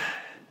started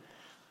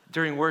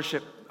during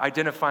worship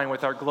identifying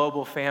with our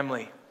global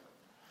family.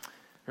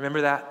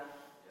 Remember that?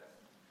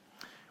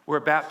 Where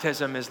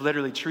baptism is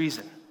literally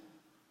treason.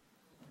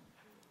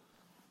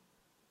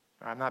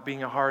 I'm not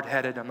being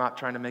hard-headed. I'm not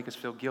trying to make us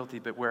feel guilty,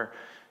 but where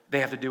they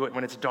have to do it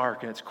when it's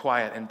dark and it's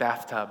quiet in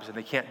bathtubs, and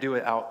they can't do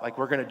it out like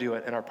we're going to do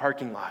it in our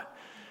parking lot,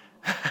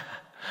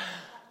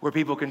 where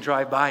people can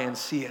drive by and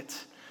see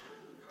it.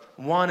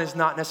 One is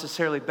not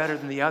necessarily better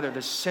than the other.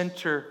 The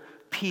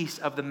centerpiece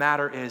of the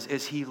matter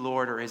is he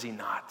Lord or is he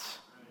not?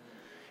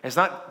 It's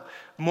not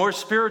more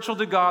spiritual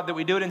to God that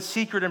we do it in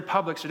secret in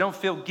public, so don't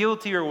feel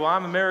guilty or, well,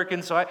 I'm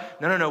American, so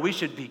No. We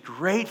should be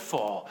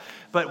grateful,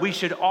 but we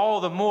should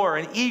all the more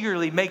and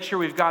eagerly make sure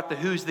we've got the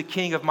who's the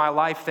king of my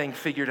life thing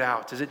figured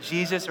out. Is it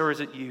Jesus or is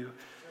it you?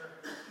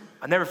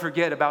 I'll never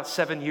forget about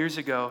 6 years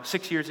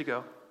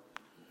ago,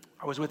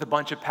 I was with a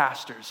bunch of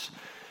pastors.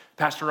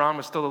 Pastor Ron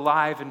was still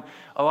alive, and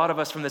a lot of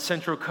us from the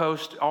Central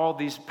Coast, all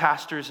these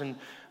pastors, and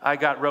I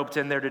got roped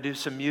in there to do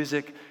some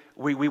music.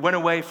 We went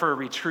away for a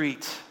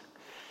retreat.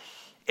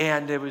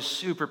 And it was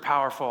super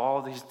powerful.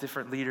 All these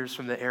different leaders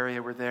from the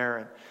area were there.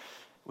 And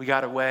we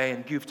got away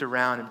and goofed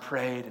around and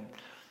prayed.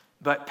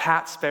 But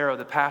Pat Sparrow,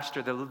 the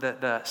pastor,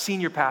 the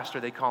senior pastor,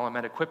 they call him,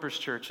 at Equippers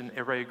Church in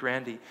Arroyo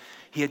Grande,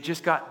 he had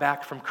just got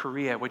back from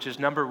Korea, which is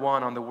number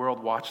 1 on the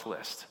world watch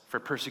list for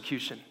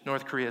persecution.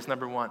 North Korea is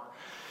number 1.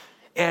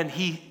 And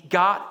he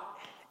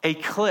got a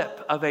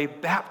clip of a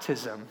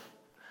baptism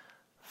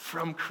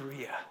from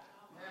Korea.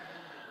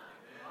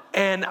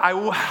 And it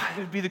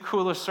would be the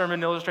coolest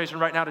sermon illustration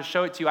right now to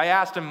show it to you. I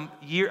asked him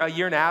a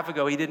year and a half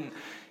ago. He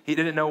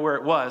didn't know where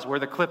it was, where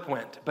the clip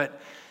went.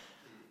 But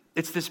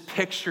it's this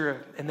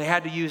picture, and they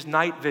had to use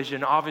night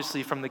vision,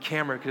 obviously, from the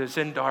camera because it's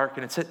in dark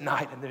and it's at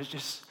night, and there's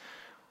just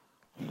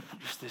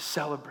this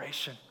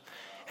celebration.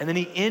 And then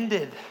he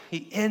ended,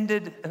 and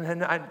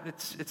then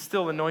it's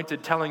still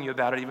anointed telling you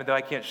about it, even though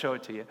I can't show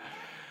it to you,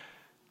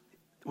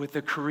 with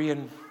the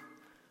Korean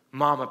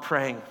mama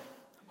praying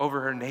over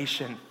her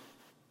nation,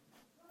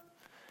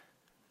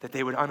 that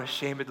they would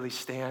unashamedly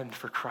stand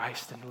for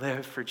Christ and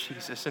live for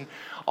Jesus. And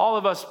all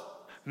of us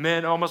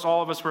men, almost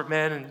all of us were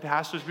men and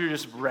pastors, we were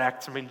just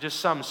wrecked. I mean, just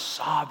some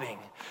sobbing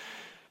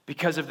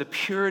because of the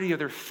purity of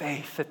their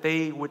faith, that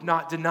they would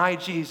not deny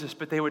Jesus,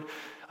 but they would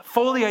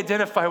fully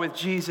identify with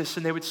Jesus,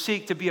 and they would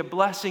seek to be a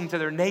blessing to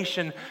their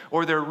nation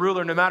or their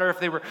ruler, no matter if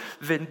they were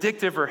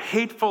vindictive or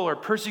hateful or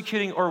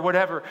persecuting or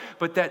whatever,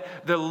 but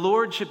that the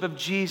lordship of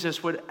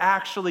Jesus would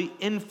actually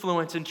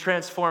influence and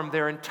transform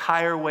their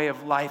entire way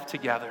of life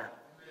together.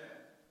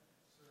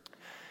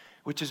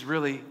 Which is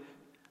really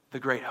the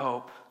great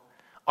hope.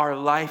 Our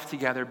life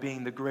together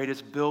being the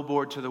greatest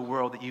billboard to the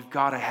world that you've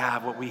got to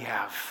have what we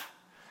have.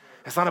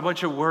 It's not a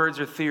bunch of words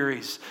or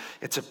theories.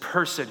 It's a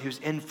person who's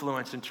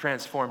influenced and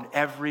transformed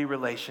every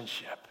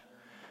relationship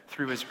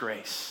through his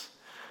grace.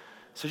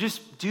 So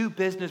just do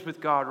business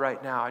with God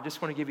right now. I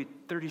just want to give you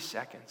 30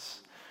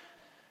 seconds.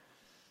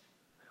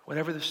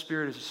 Whatever the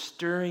Spirit is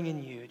stirring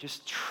in you,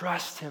 just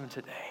trust him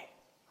today.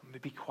 I'm going to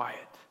be quiet.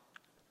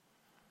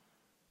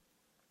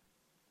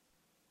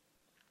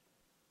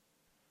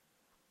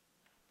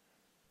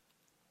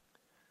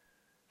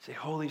 Say,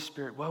 Holy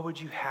Spirit, what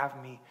would you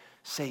have me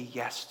say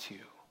yes to?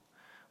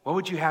 What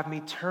would you have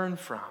me turn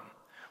from?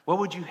 What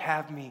would you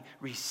have me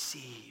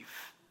receive?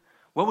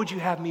 What would you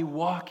have me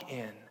walk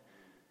in?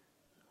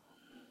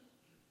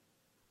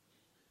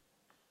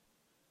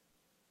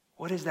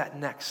 What is that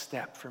next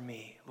step for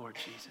me, Lord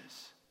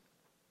Jesus?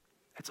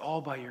 It's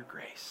all by your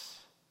grace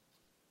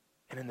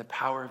and in the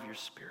power of your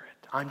Spirit.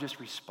 I'm just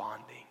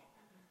responding.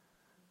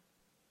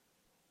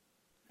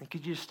 And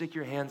could you just stick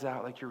your hands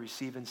out like you're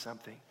receiving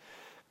something?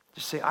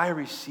 Just say, I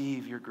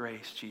receive your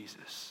grace,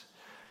 Jesus.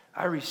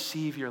 I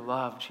receive your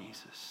love,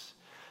 Jesus.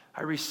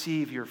 I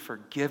receive your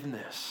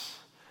forgiveness,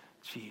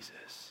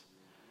 Jesus.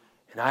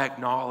 And I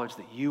acknowledge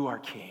that you are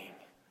King,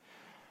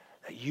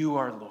 that you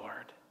are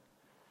Lord.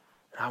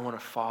 And I want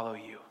to follow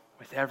you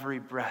with every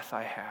breath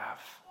I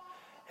have,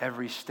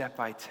 every step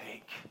I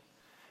take.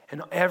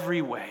 In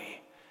every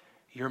way,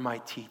 you're my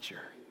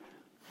teacher.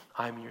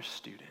 I'm your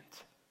student.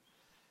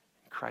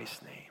 In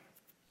Christ's name,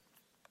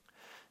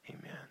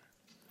 amen.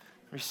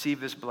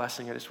 Receive this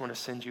blessing. I just want to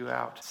send you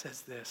out. It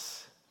says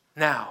this.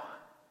 Now,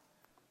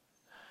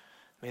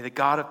 may the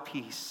God of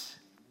peace,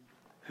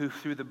 who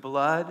through the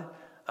blood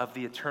of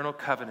the eternal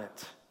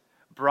covenant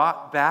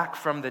brought back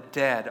from the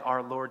dead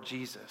our Lord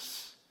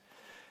Jesus,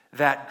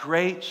 that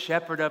great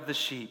shepherd of the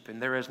sheep,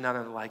 and there is none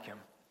other like him,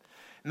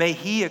 may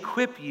he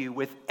equip you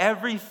with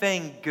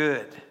everything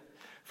good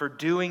for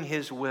doing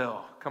his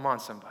will. Come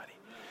on, somebody.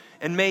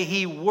 And may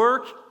he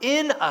work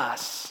in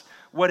us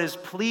what is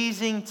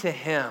pleasing to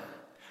him,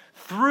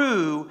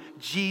 through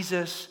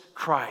Jesus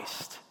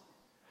Christ.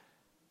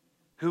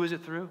 Who is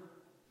it through?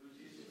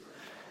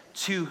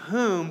 To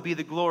whom be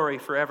the glory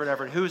forever and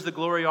ever. And who is the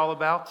glory all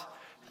about?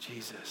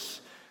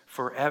 Jesus.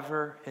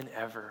 Forever and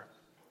ever.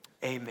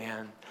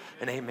 Amen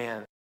and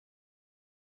amen.